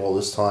something all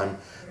this time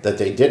that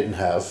they didn't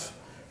have,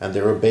 and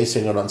they were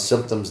basing it on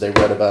symptoms they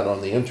read about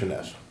on the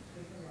internet.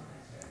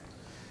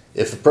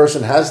 If a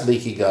person has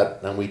leaky gut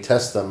and we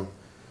test them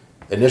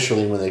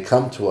initially when they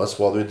come to us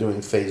while they're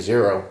doing phase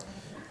 0,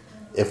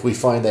 if we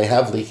find they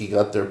have leaky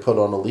gut, they're put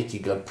on a leaky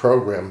gut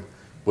program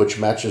which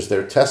matches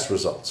their test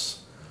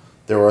results.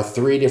 There are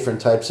 3 different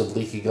types of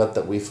leaky gut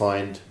that we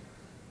find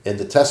in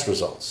the test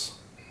results.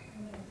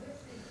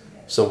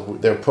 So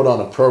they're put on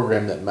a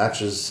program that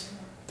matches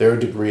their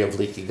degree of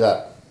leaky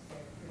gut.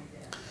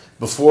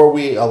 Before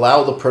we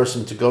allow the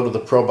person to go to the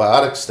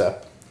probiotic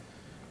step,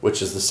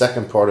 which is the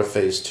second part of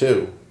phase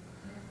 2,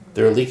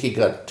 their leaky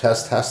gut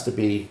test has to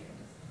be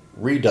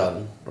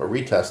redone or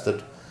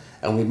retested,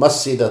 and we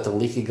must see that the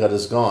leaky gut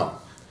is gone.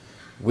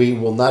 We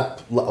will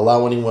not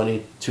allow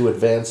anyone to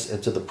advance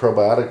into the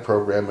probiotic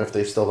program if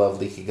they still have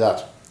leaky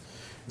gut.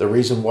 The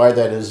reason why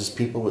that is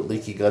people with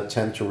leaky gut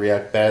tend to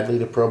react badly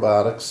to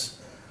probiotics.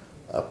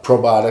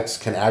 Probiotics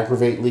can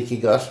aggravate leaky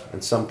gut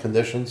in some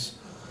conditions.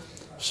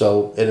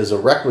 So it is a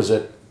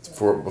requisite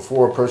for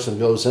before a person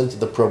goes into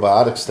the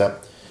probiotic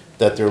step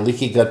that their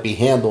leaky gut be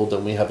handled,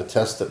 and we have a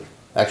test that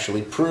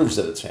actually proves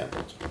that it's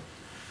handled.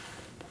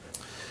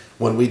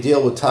 When we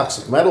deal with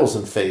toxic metals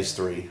in phase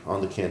 3 on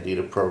the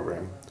Candida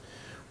program,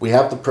 we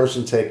have the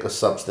person take a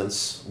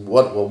substance.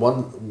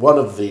 One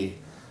of the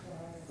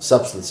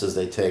substances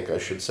they take, I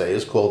should say,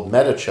 is called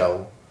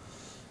Metachel.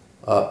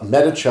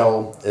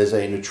 Metachel is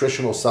a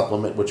nutritional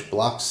supplement which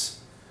blocks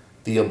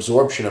the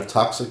absorption of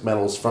toxic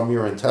metals from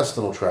your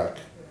intestinal tract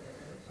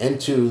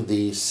into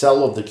the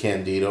cell of the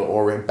Candida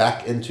or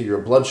back into your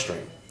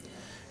bloodstream.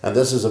 And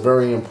this is a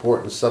very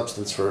important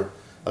substance for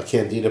a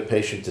Candida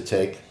patient to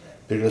take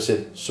because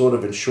it sort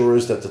of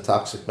ensures that the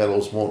toxic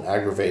metals won't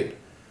aggravate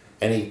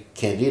any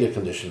Candida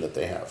condition that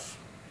they have.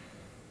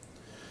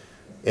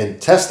 In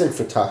testing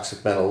for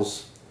toxic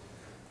metals,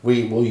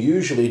 we will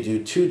usually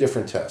do 2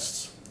 different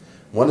tests.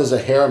 One is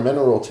a hair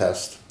mineral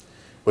test,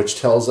 which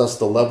tells us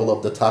the level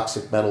of the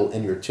toxic metal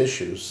in your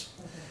tissues.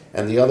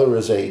 And the other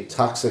is a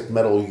toxic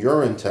metal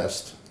urine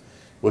test,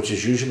 which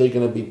is usually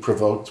going to be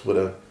provoked with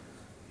a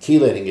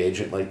chelating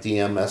agent like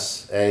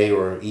DMSA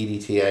or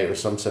EDTA or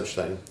some such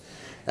thing.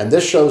 And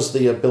this shows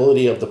the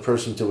ability of the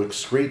person to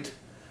excrete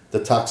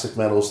the toxic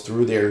metals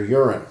through their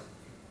urine.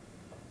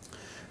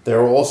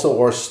 There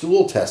also are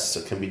stool tests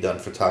that can be done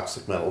for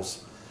toxic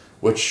metals,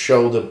 which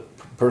show the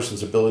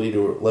person's ability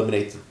to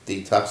eliminate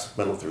the toxic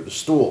metal through the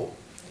stool.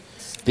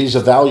 These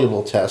are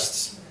valuable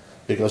tests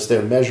because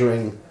they're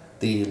measuring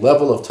the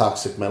level of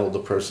toxic metal the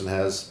person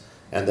has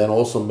and then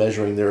also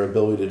measuring their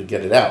ability to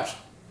get it out.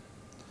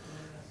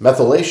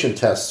 Methylation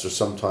tests are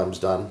sometimes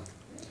done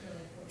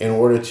in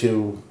order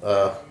to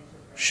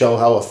show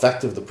how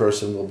effective the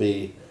person will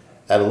be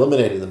at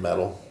eliminating the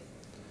metal.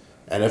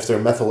 And if their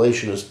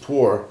methylation is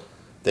poor,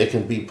 they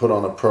can be put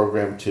on a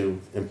program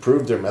to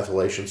improve their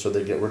methylation so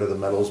they get rid of the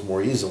metals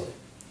more easily.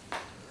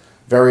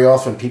 Very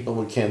often people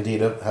with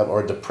Candida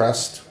are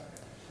depressed,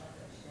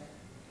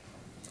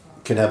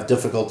 can have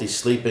difficulty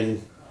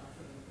sleeping,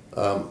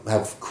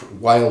 have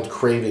wild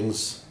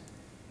cravings.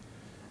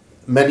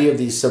 Many of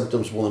these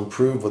symptoms will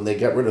improve when they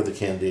get rid of the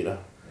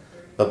Candida,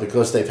 but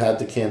because they've had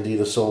the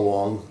Candida so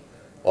long,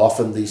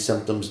 often these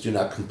symptoms do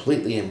not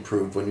completely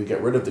improve when you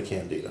get rid of the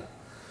Candida.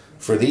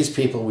 For these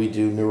people, we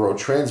do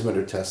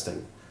neurotransmitter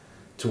testing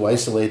to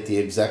isolate the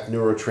exact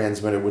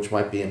neurotransmitter which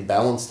might be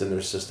imbalanced in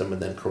their system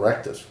and then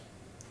correct it.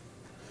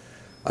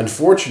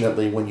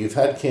 Unfortunately, when you've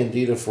had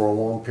Candida for a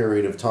long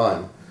period of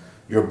time,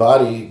 your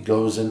body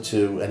goes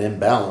into an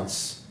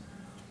imbalance,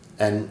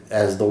 and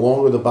as the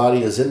longer the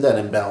body is in that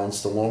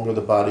imbalance, the longer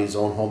the body's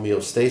own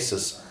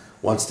homeostasis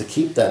wants to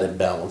keep that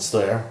imbalance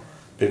there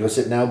because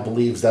it now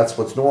believes that's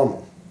what's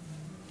normal.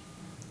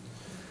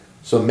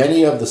 So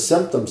many of the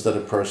symptoms that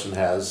a person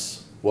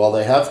has while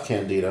they have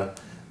Candida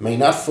may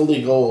not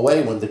fully go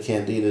away when the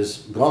Candida is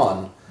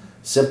gone,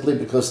 simply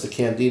because the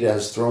Candida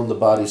has thrown the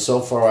body so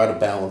far out of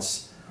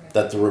balance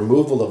that the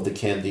removal of the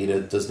Candida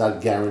does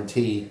not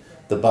guarantee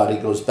the body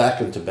goes back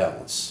into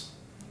balance.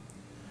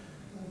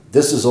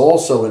 This is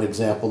also an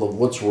example of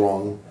what's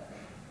wrong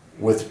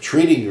with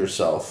treating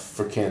yourself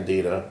for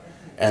Candida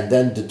and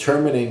then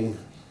determining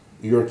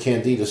your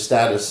Candida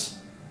status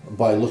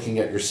by looking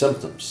at your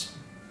symptoms.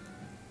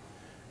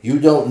 You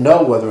don't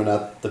know whether or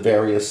not the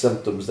various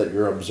symptoms that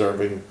you're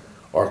observing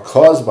are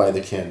caused by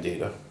the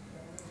Candida.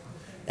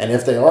 And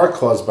if they are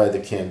caused by the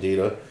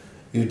Candida,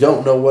 you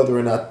don't know whether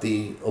or not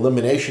the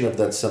elimination of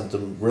that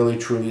symptom really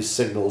truly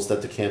signals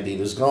that the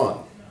Candida is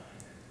gone.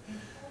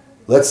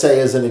 Let's say,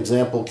 as an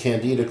example,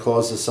 Candida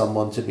causes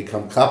someone to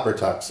become copper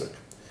toxic.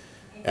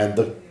 And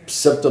the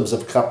symptoms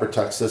of copper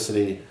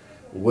toxicity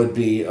would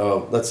be,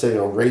 let's say,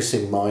 a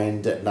racing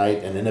mind at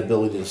night and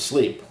inability to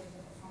sleep.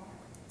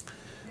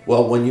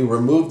 Well, when you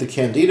remove the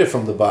Candida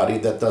from the body,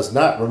 that does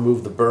not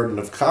remove the burden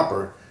of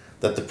copper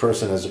that the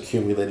person has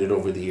accumulated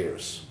over the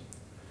years.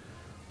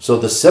 So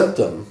the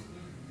symptom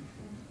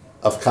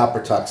of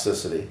copper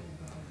toxicity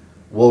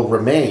will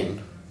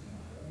remain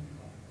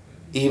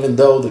even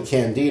though the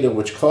Candida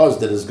which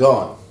caused it is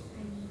gone.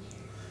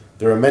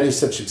 There are many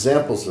such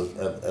examples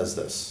as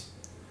this.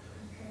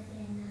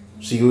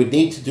 So you would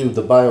need to do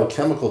the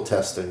biochemical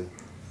testing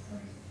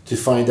to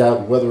find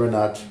out whether or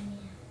not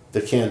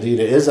the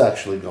Candida is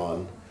actually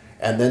gone,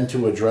 and then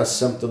to address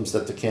symptoms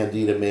that the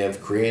Candida may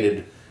have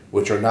created,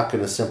 which are not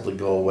going to simply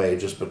go away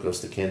just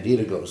because the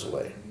Candida goes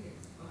away.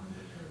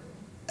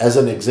 As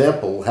an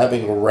example,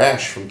 having a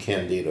rash from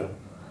Candida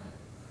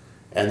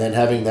and then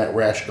having that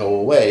rash go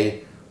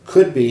away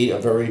could be a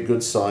very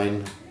good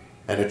sign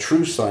and a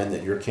true sign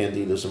that your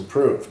Candida is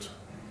improved.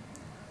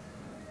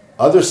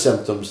 Other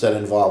symptoms that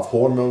involve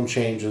hormone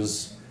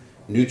changes,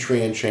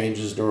 nutrient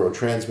changes,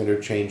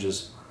 neurotransmitter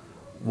changes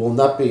will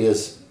not be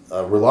as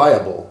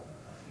reliable,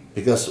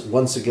 because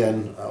once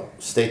again, I'll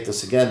state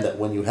this again, that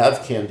when you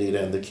have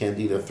Candida and the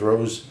Candida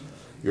throws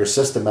your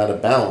system out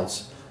of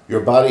balance,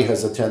 your body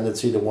has a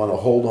tendency to want to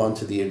hold on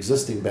to the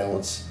existing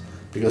balance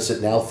because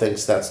it now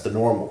thinks that's the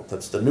normal.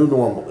 That's the new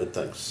normal, it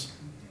thinks.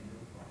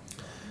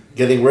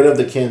 Getting rid of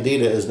the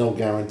Candida is no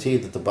guarantee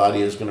that the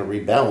body is going to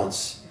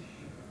rebalance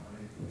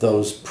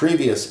those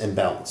previous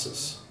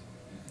imbalances.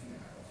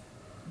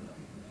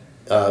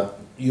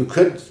 You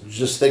could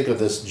just think of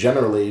this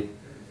generally.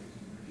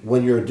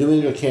 When you're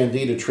doing a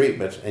Candida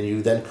treatment and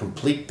you then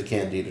complete the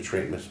Candida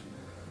treatment,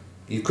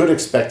 you could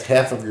expect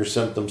half of your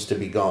symptoms to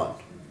be gone.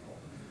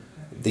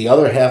 The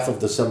other half of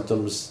the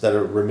symptoms that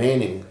are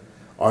remaining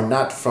are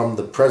not from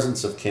the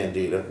presence of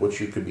Candida, which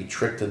you could be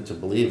tricked into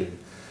believing,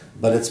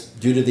 but it's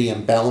due to the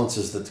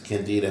imbalances that the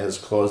Candida has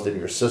caused in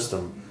your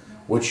system,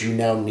 which you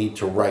now need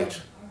to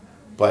right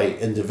by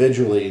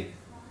individually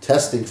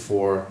testing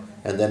for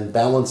and then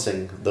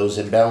balancing those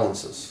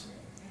imbalances.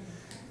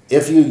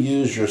 If you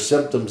use your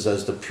symptoms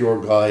as the pure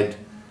guide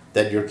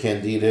that your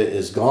Candida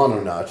is gone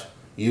or not,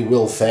 you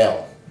will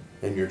fail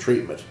in your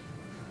treatment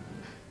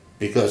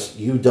because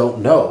you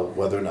don't know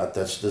whether or not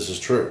this is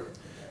true.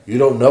 You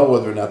don't know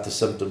whether or not the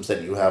symptoms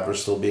that you have are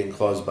still being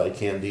caused by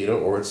Candida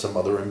or it's some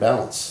other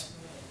imbalance.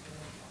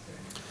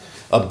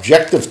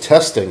 Objective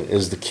testing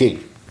is the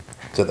key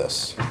to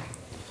this.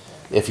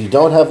 If you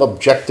don't have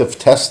objective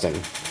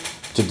testing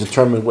to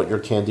determine what your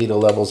Candida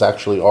levels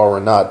actually are or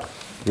not,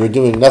 you're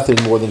doing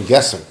nothing more than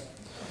guessing.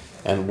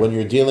 And when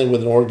you're dealing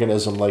with an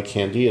organism like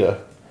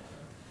Candida,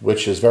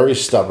 which is very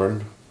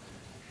stubborn,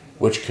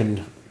 which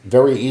can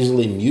very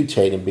easily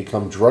mutate and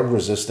become drug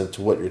resistant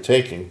to what you're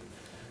taking,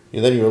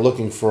 then you're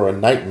looking for a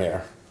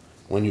nightmare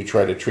when you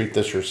try to treat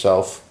this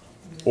yourself,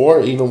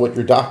 or even with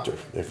your doctor.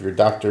 If your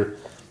doctor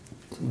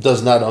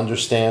does not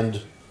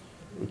understand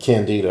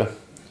Candida,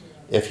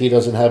 if he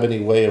doesn't have any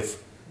way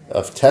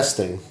of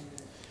testing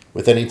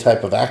with any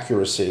type of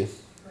accuracy,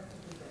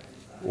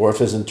 or if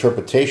his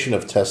interpretation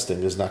of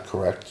testing is not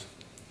correct,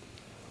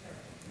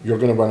 you're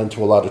going to run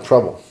into a lot of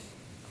trouble.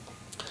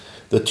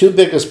 The two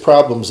biggest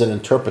problems in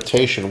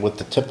interpretation with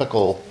the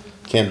typical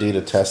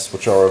Candida tests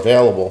which are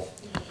available: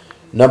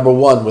 number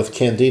one, with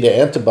Candida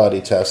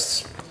antibody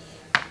tests,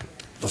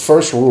 the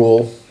first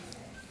rule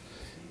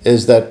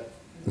is that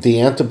the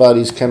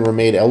antibodies can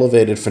remain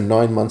elevated for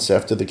 9 months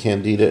after the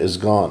Candida is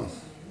gone.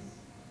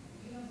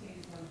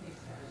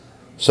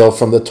 So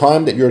from the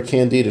time that your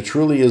Candida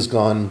truly is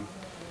gone,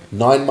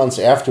 9 months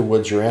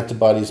afterwards, your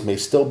antibodies may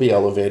still be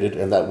elevated,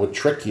 and that would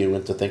trick you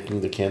into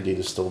thinking the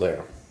Candida is still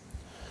there.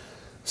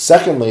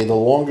 Secondly, the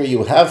longer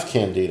you have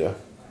Candida,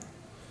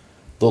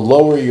 the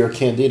lower your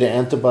Candida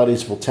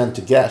antibodies will tend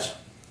to get,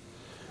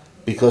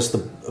 because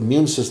the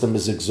immune system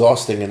is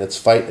exhausting in its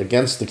fight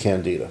against the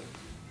Candida.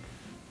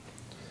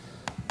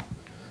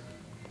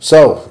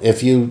 So,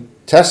 if you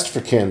test for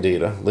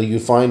Candida, you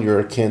find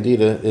your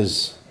Candida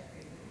is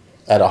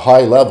at a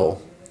high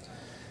level,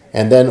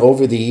 and then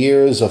over the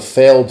years of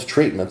failed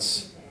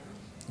treatments,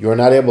 you're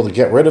not able to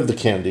get rid of the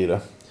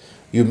Candida,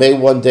 you may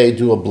one day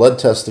do a blood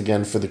test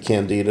again for the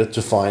Candida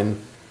to find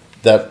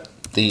that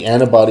the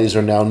antibodies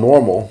are now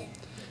normal,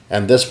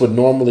 and this would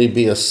normally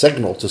be a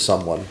signal to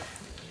someone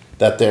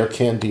that their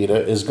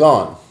Candida is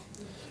gone.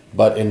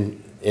 But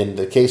in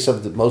the case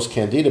of most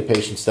Candida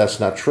patients, that's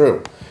not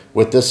true.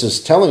 What this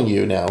is telling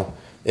you now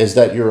is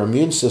that your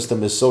immune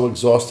system is so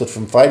exhausted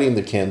from fighting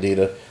the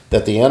Candida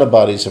that the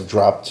antibodies have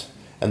dropped,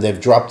 and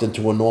they've dropped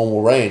into a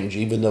normal range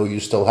even though you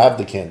still have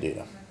the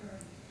Candida.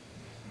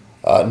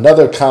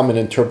 Another common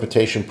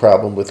interpretation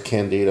problem with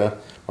Candida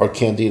are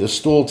Candida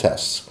stool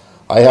tests.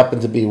 I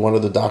happen to be one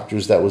of the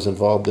doctors that was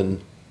involved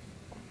in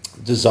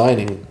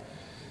designing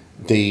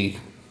the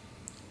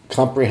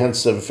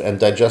comprehensive and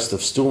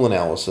digestive stool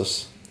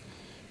analysis,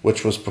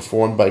 which was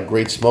performed by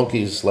Great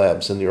Smokies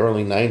Labs in the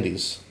early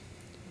 90s.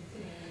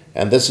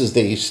 And this is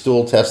the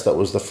stool test that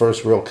was the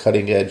first real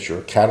cutting edge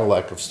or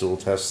Cadillac of stool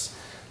tests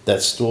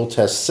that stool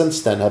tests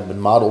since then have been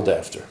modeled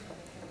after.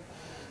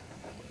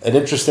 An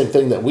interesting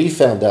thing that we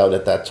found out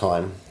at that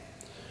time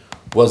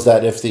was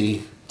that if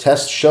the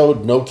test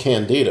showed no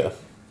Candida,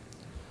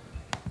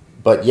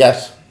 but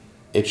yet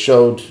it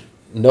showed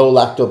no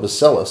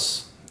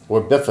lactobacillus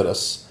or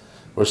bifidus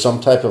or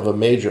some type of a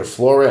major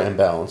flora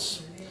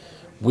imbalance,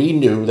 we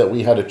knew that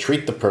we had to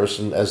treat the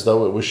person as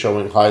though it was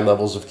showing high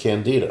levels of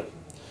Candida.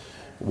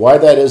 Why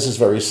that is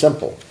very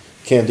simple.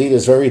 Candida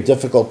is very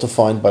difficult to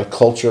find by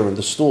culture in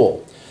the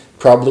stool.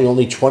 Probably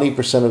only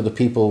 20% of the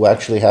people who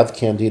actually have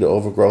Candida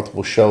overgrowth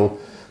will show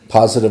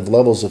positive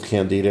levels of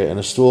Candida in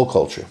a stool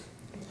culture.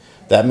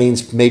 That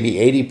means maybe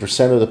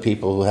 80% of the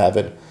people who have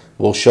it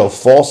will show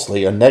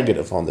falsely a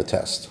negative on the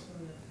test.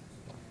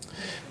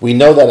 We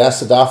know that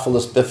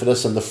Acidophilus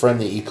bifidus and the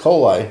friendly E.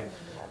 coli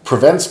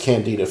prevents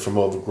Candida from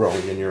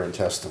overgrowing in your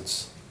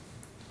intestines.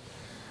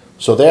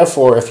 So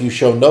therefore, if you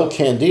show no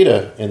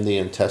Candida in the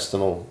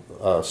intestinal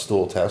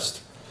stool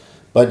test,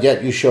 but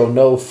yet you show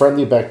no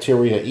friendly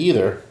bacteria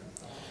either,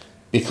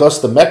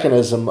 because the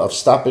mechanism of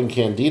stopping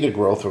Candida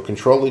growth or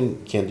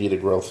controlling Candida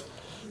growth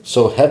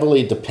so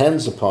heavily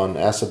depends upon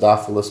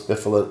Acidophilus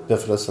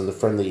bifidus and the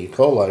friendly E.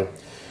 coli,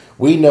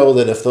 we know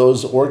that if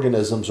those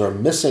organisms are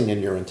missing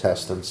in your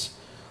intestines,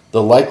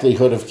 the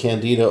likelihood of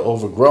Candida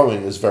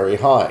overgrowing is very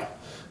high.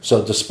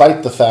 So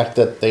despite the fact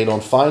that they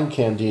don't find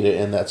Candida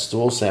in that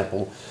stool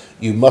sample,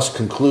 you must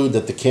conclude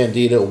that the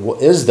Candida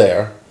is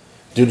there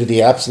due to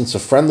the absence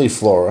of friendly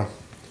flora,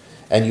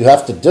 and you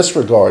have to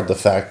disregard the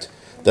fact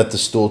that the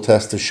stool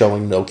test is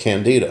showing no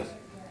Candida.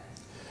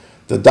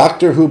 The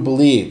doctor who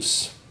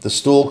believes the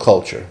stool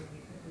culture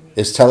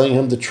is telling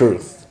him the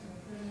truth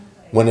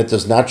when it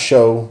does not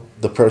show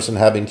the person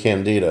having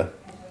Candida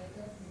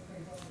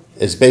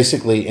is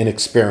basically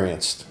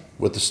inexperienced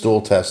with the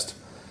stool test.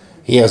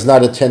 He has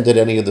not attended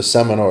any of the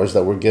seminars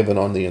that were given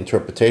on the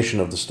interpretation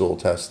of the stool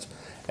test,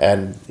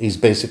 and he's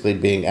basically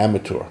being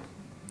amateur.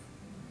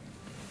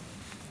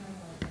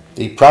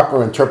 The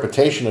proper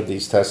interpretation of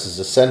these tests is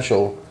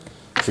essential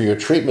for your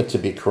treatment to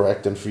be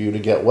correct and for you to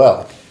get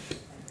well.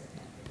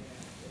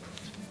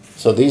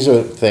 So these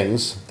are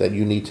things that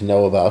you need to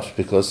know about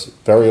because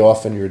very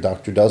often your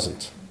doctor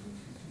doesn't.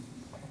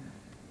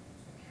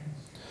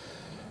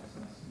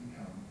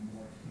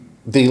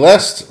 The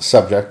last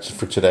subject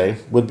for today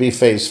would be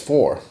phase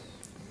 4.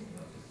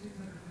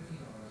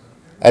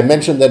 I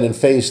mentioned that in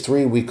phase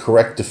 3 we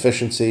correct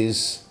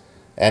deficiencies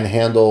and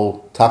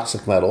handle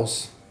toxic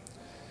metals.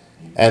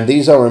 And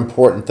these are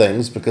important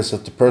things because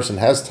if the person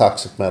has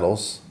toxic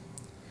metals,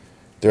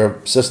 their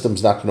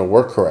system's not going to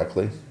work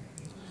correctly.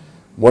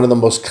 one of the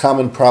most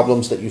common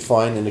problems that you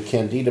find in a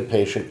Candida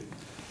patient,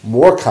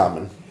 more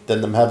common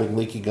than them having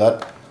leaky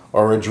gut,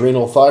 are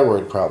adrenal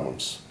thyroid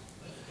problems.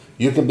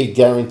 You can be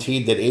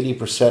guaranteed that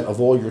 80%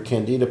 of all your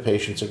Candida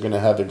patients are going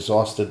to have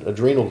exhausted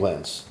adrenal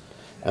glands.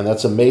 And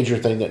that's a major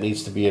thing that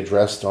needs to be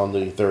addressed on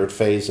the third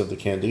phase of the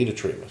Candida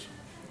treatment.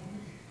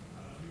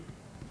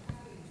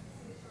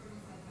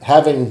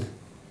 Having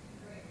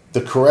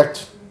the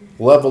correct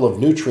level of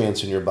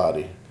nutrients in your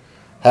body,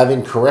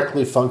 having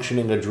correctly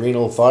functioning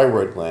adrenal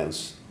thyroid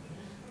glands,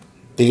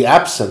 the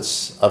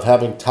absence of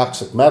having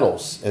toxic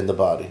metals in the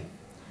body,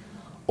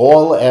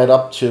 all add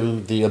up to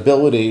the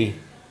ability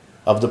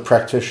of the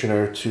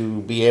practitioner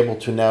to be able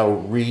to now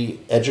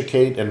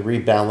re-educate and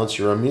rebalance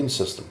your immune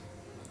system.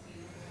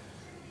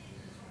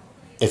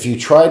 If you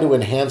try to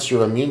enhance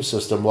your immune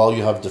system while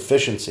you have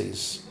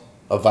deficiencies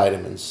of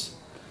vitamins,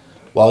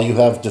 while you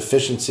have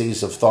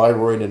deficiencies of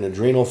thyroid and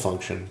adrenal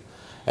function,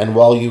 and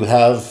while you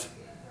have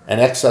an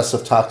excess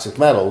of toxic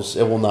metals,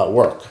 it will not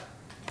work.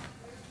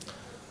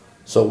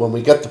 So when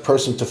we get the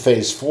person to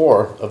phase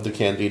 4 of the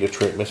Candida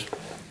treatment,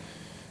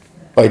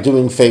 by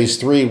doing phase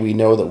 3, we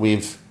know that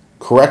we've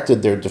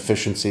corrected their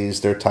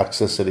deficiencies, their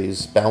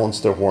toxicities,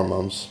 balanced their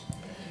hormones.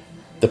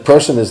 The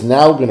person is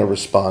now going to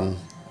respond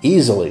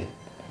easily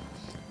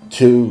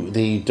to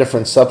the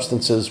different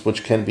substances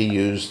which can be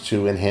used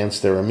to enhance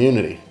their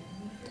immunity.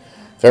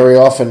 Very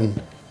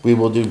often we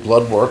will do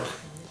blood work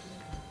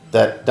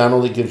that not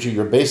only gives you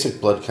your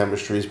basic blood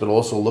chemistries, but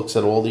also looks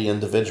at all the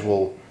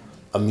individual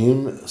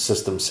immune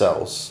system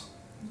cells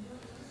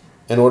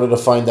in order to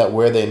find out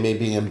where they may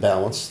be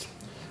imbalanced,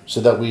 so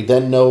that we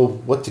then know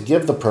what to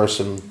give the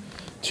person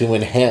to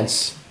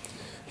enhance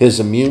his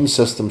immune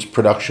system's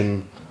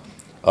production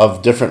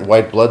of different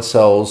white blood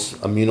cells,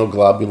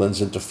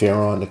 immunoglobulins,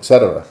 interferon,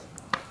 etc.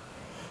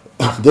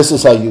 This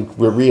is how you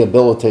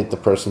rehabilitate the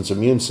person's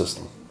immune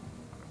system.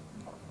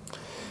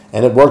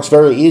 And it works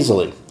very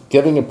easily.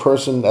 Giving a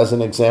person, as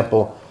an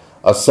example,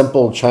 a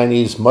simple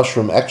Chinese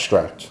mushroom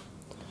extract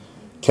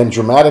can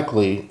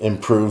dramatically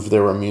improve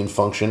their immune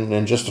function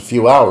in just a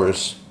few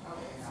hours,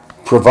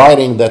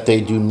 providing that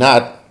they do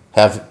not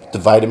have the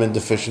vitamin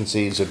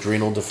deficiencies,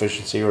 adrenal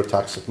deficiency, or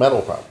toxic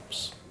metal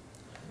problems.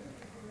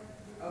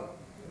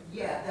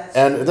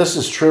 And this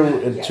is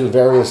true to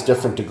various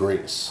different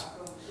degrees.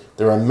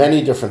 There are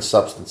many different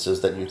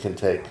substances that you can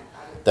take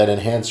that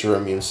enhance your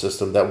immune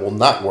system that will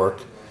not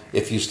work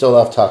if you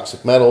still have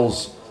toxic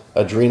metals,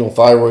 adrenal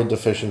thyroid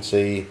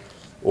deficiency,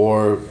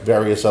 or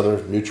various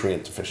other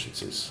nutrient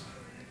deficiencies.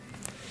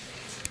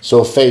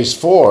 So phase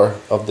 4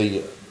 of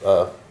the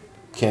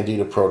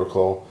Candida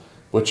protocol,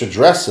 which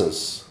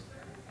addresses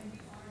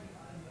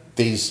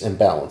these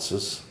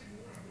imbalances,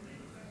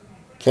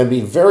 can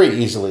be very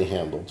easily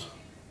handled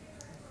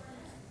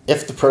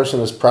if the person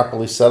is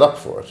properly set up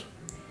for it.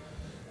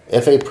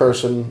 If a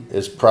person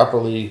is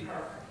properly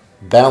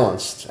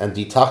balanced and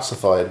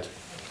detoxified,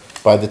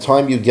 by the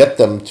time you get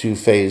them to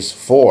phase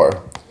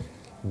 4,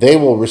 they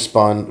will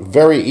respond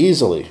very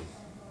easily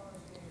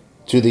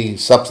to the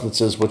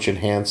substances which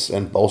enhance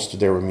and bolster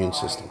their immune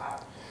system.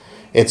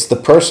 It's the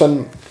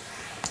person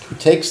who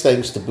takes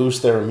things to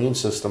boost their immune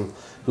system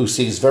who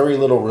sees very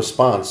little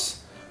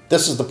response.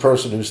 This is the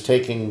person who's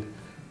taking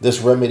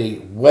this remedy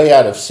way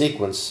out of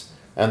sequence,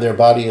 and their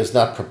body is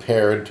not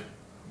prepared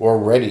or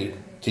ready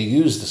to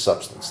use the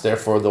substance.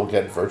 Therefore, they'll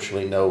get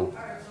virtually no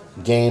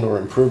gain or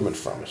improvement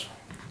from it.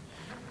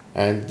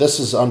 And this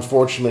is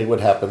unfortunately what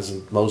happens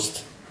in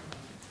most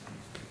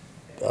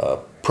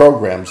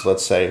programs,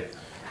 let's say,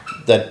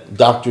 that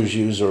doctors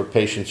use or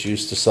patients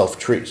use to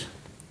self-treat.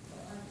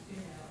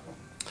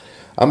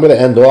 I'm going to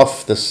end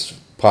off this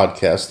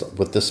podcast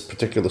with this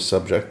particular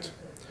subject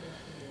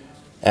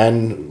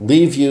and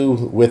leave you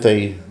with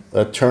a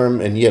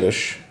term in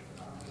Yiddish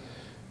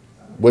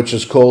which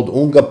is called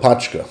unga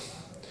pachka.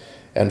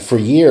 And for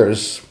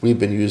years we've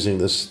been using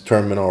this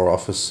term in our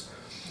office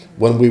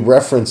when we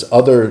reference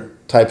other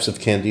types of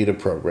Candida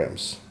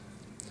programs.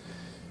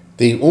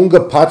 The unga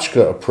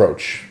pachka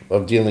approach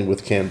of dealing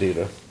with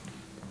Candida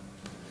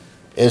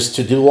is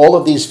to do all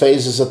of these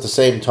phases at the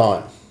same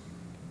time,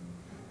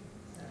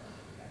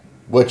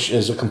 which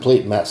is a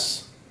complete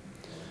mess.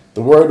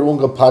 The word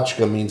unga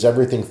pachka means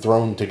everything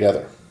thrown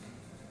together.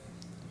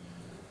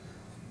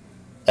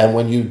 And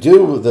when you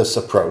do this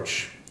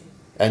approach,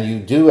 and you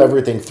do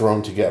everything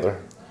thrown together,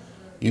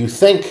 you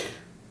think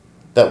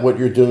that what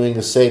you're doing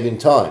is saving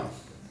time.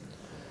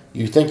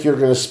 You think you're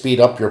going to speed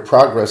up your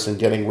progress in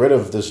getting rid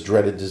of this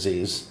dreaded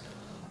disease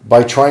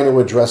by trying to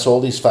address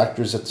all these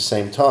factors at the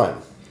same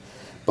time.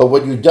 But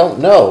what you don't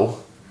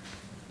know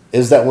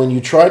is that when you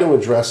try to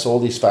address all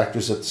these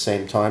factors at the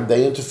same time,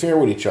 they interfere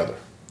with each other.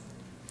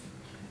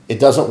 It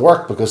doesn't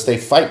work because they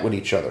fight with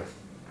each other.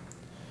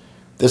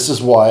 This is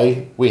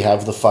why we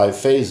have the 5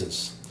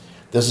 phases.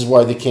 This is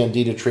why the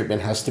Candida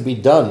treatment has to be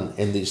done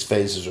in these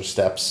phases or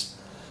steps,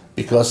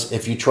 because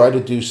if you try to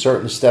do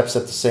certain steps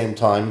at the same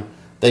time,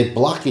 they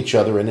block each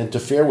other and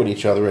interfere with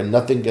each other, and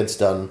nothing gets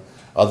done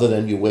other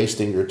than you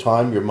wasting your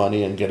time, your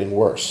money, and getting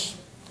worse.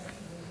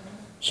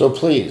 So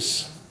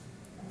please,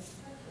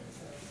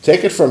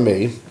 Take it from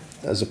me,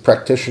 as a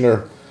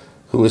practitioner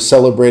who is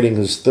celebrating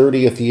his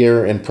 30th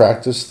year in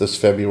practice this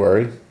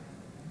February,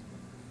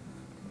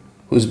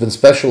 who's been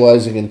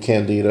specializing in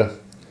Candida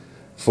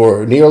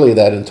for nearly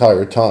that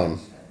entire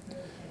time.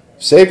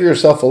 Save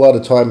yourself a lot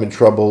of time and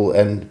trouble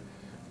and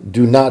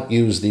do not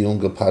use the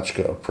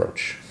Ungapachka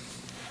approach.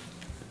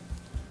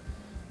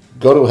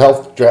 Go to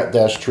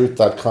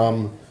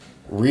health-truth.com,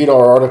 read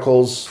our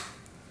articles,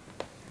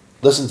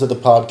 listen to the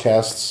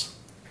podcasts,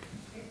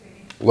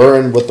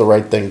 learn what the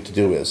right thing to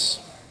do is.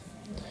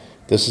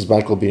 This is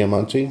Michael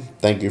Biamonte.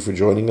 Thank you for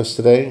joining us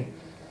today.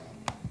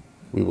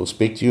 We will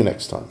speak to you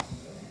next time.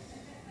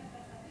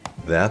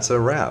 That's a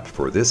wrap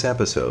for this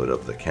episode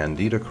of the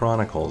Candida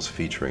Chronicles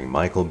featuring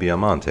Michael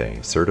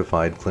Biamonte,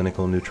 certified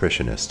clinical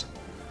nutritionist.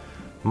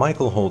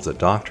 Michael holds a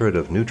doctorate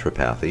of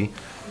naturopathy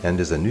and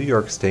is a New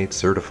York State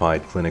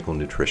certified clinical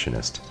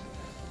nutritionist.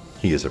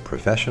 He is a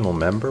professional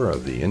member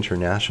of the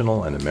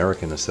International and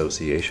American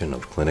Association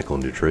of Clinical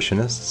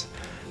Nutritionists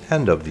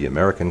and of the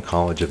American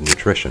College of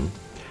Nutrition,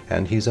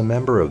 and he's a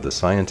member of the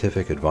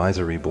Scientific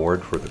Advisory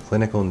Board for the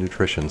Clinical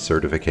Nutrition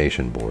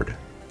Certification Board.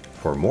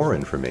 For more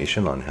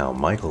information on how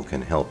Michael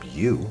can help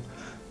you,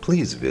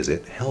 please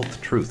visit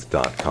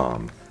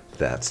healthtruth.com.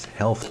 That's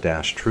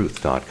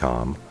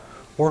health-truth.com,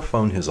 or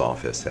phone his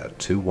office at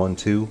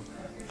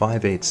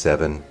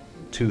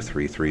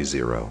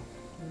 212-587-2330.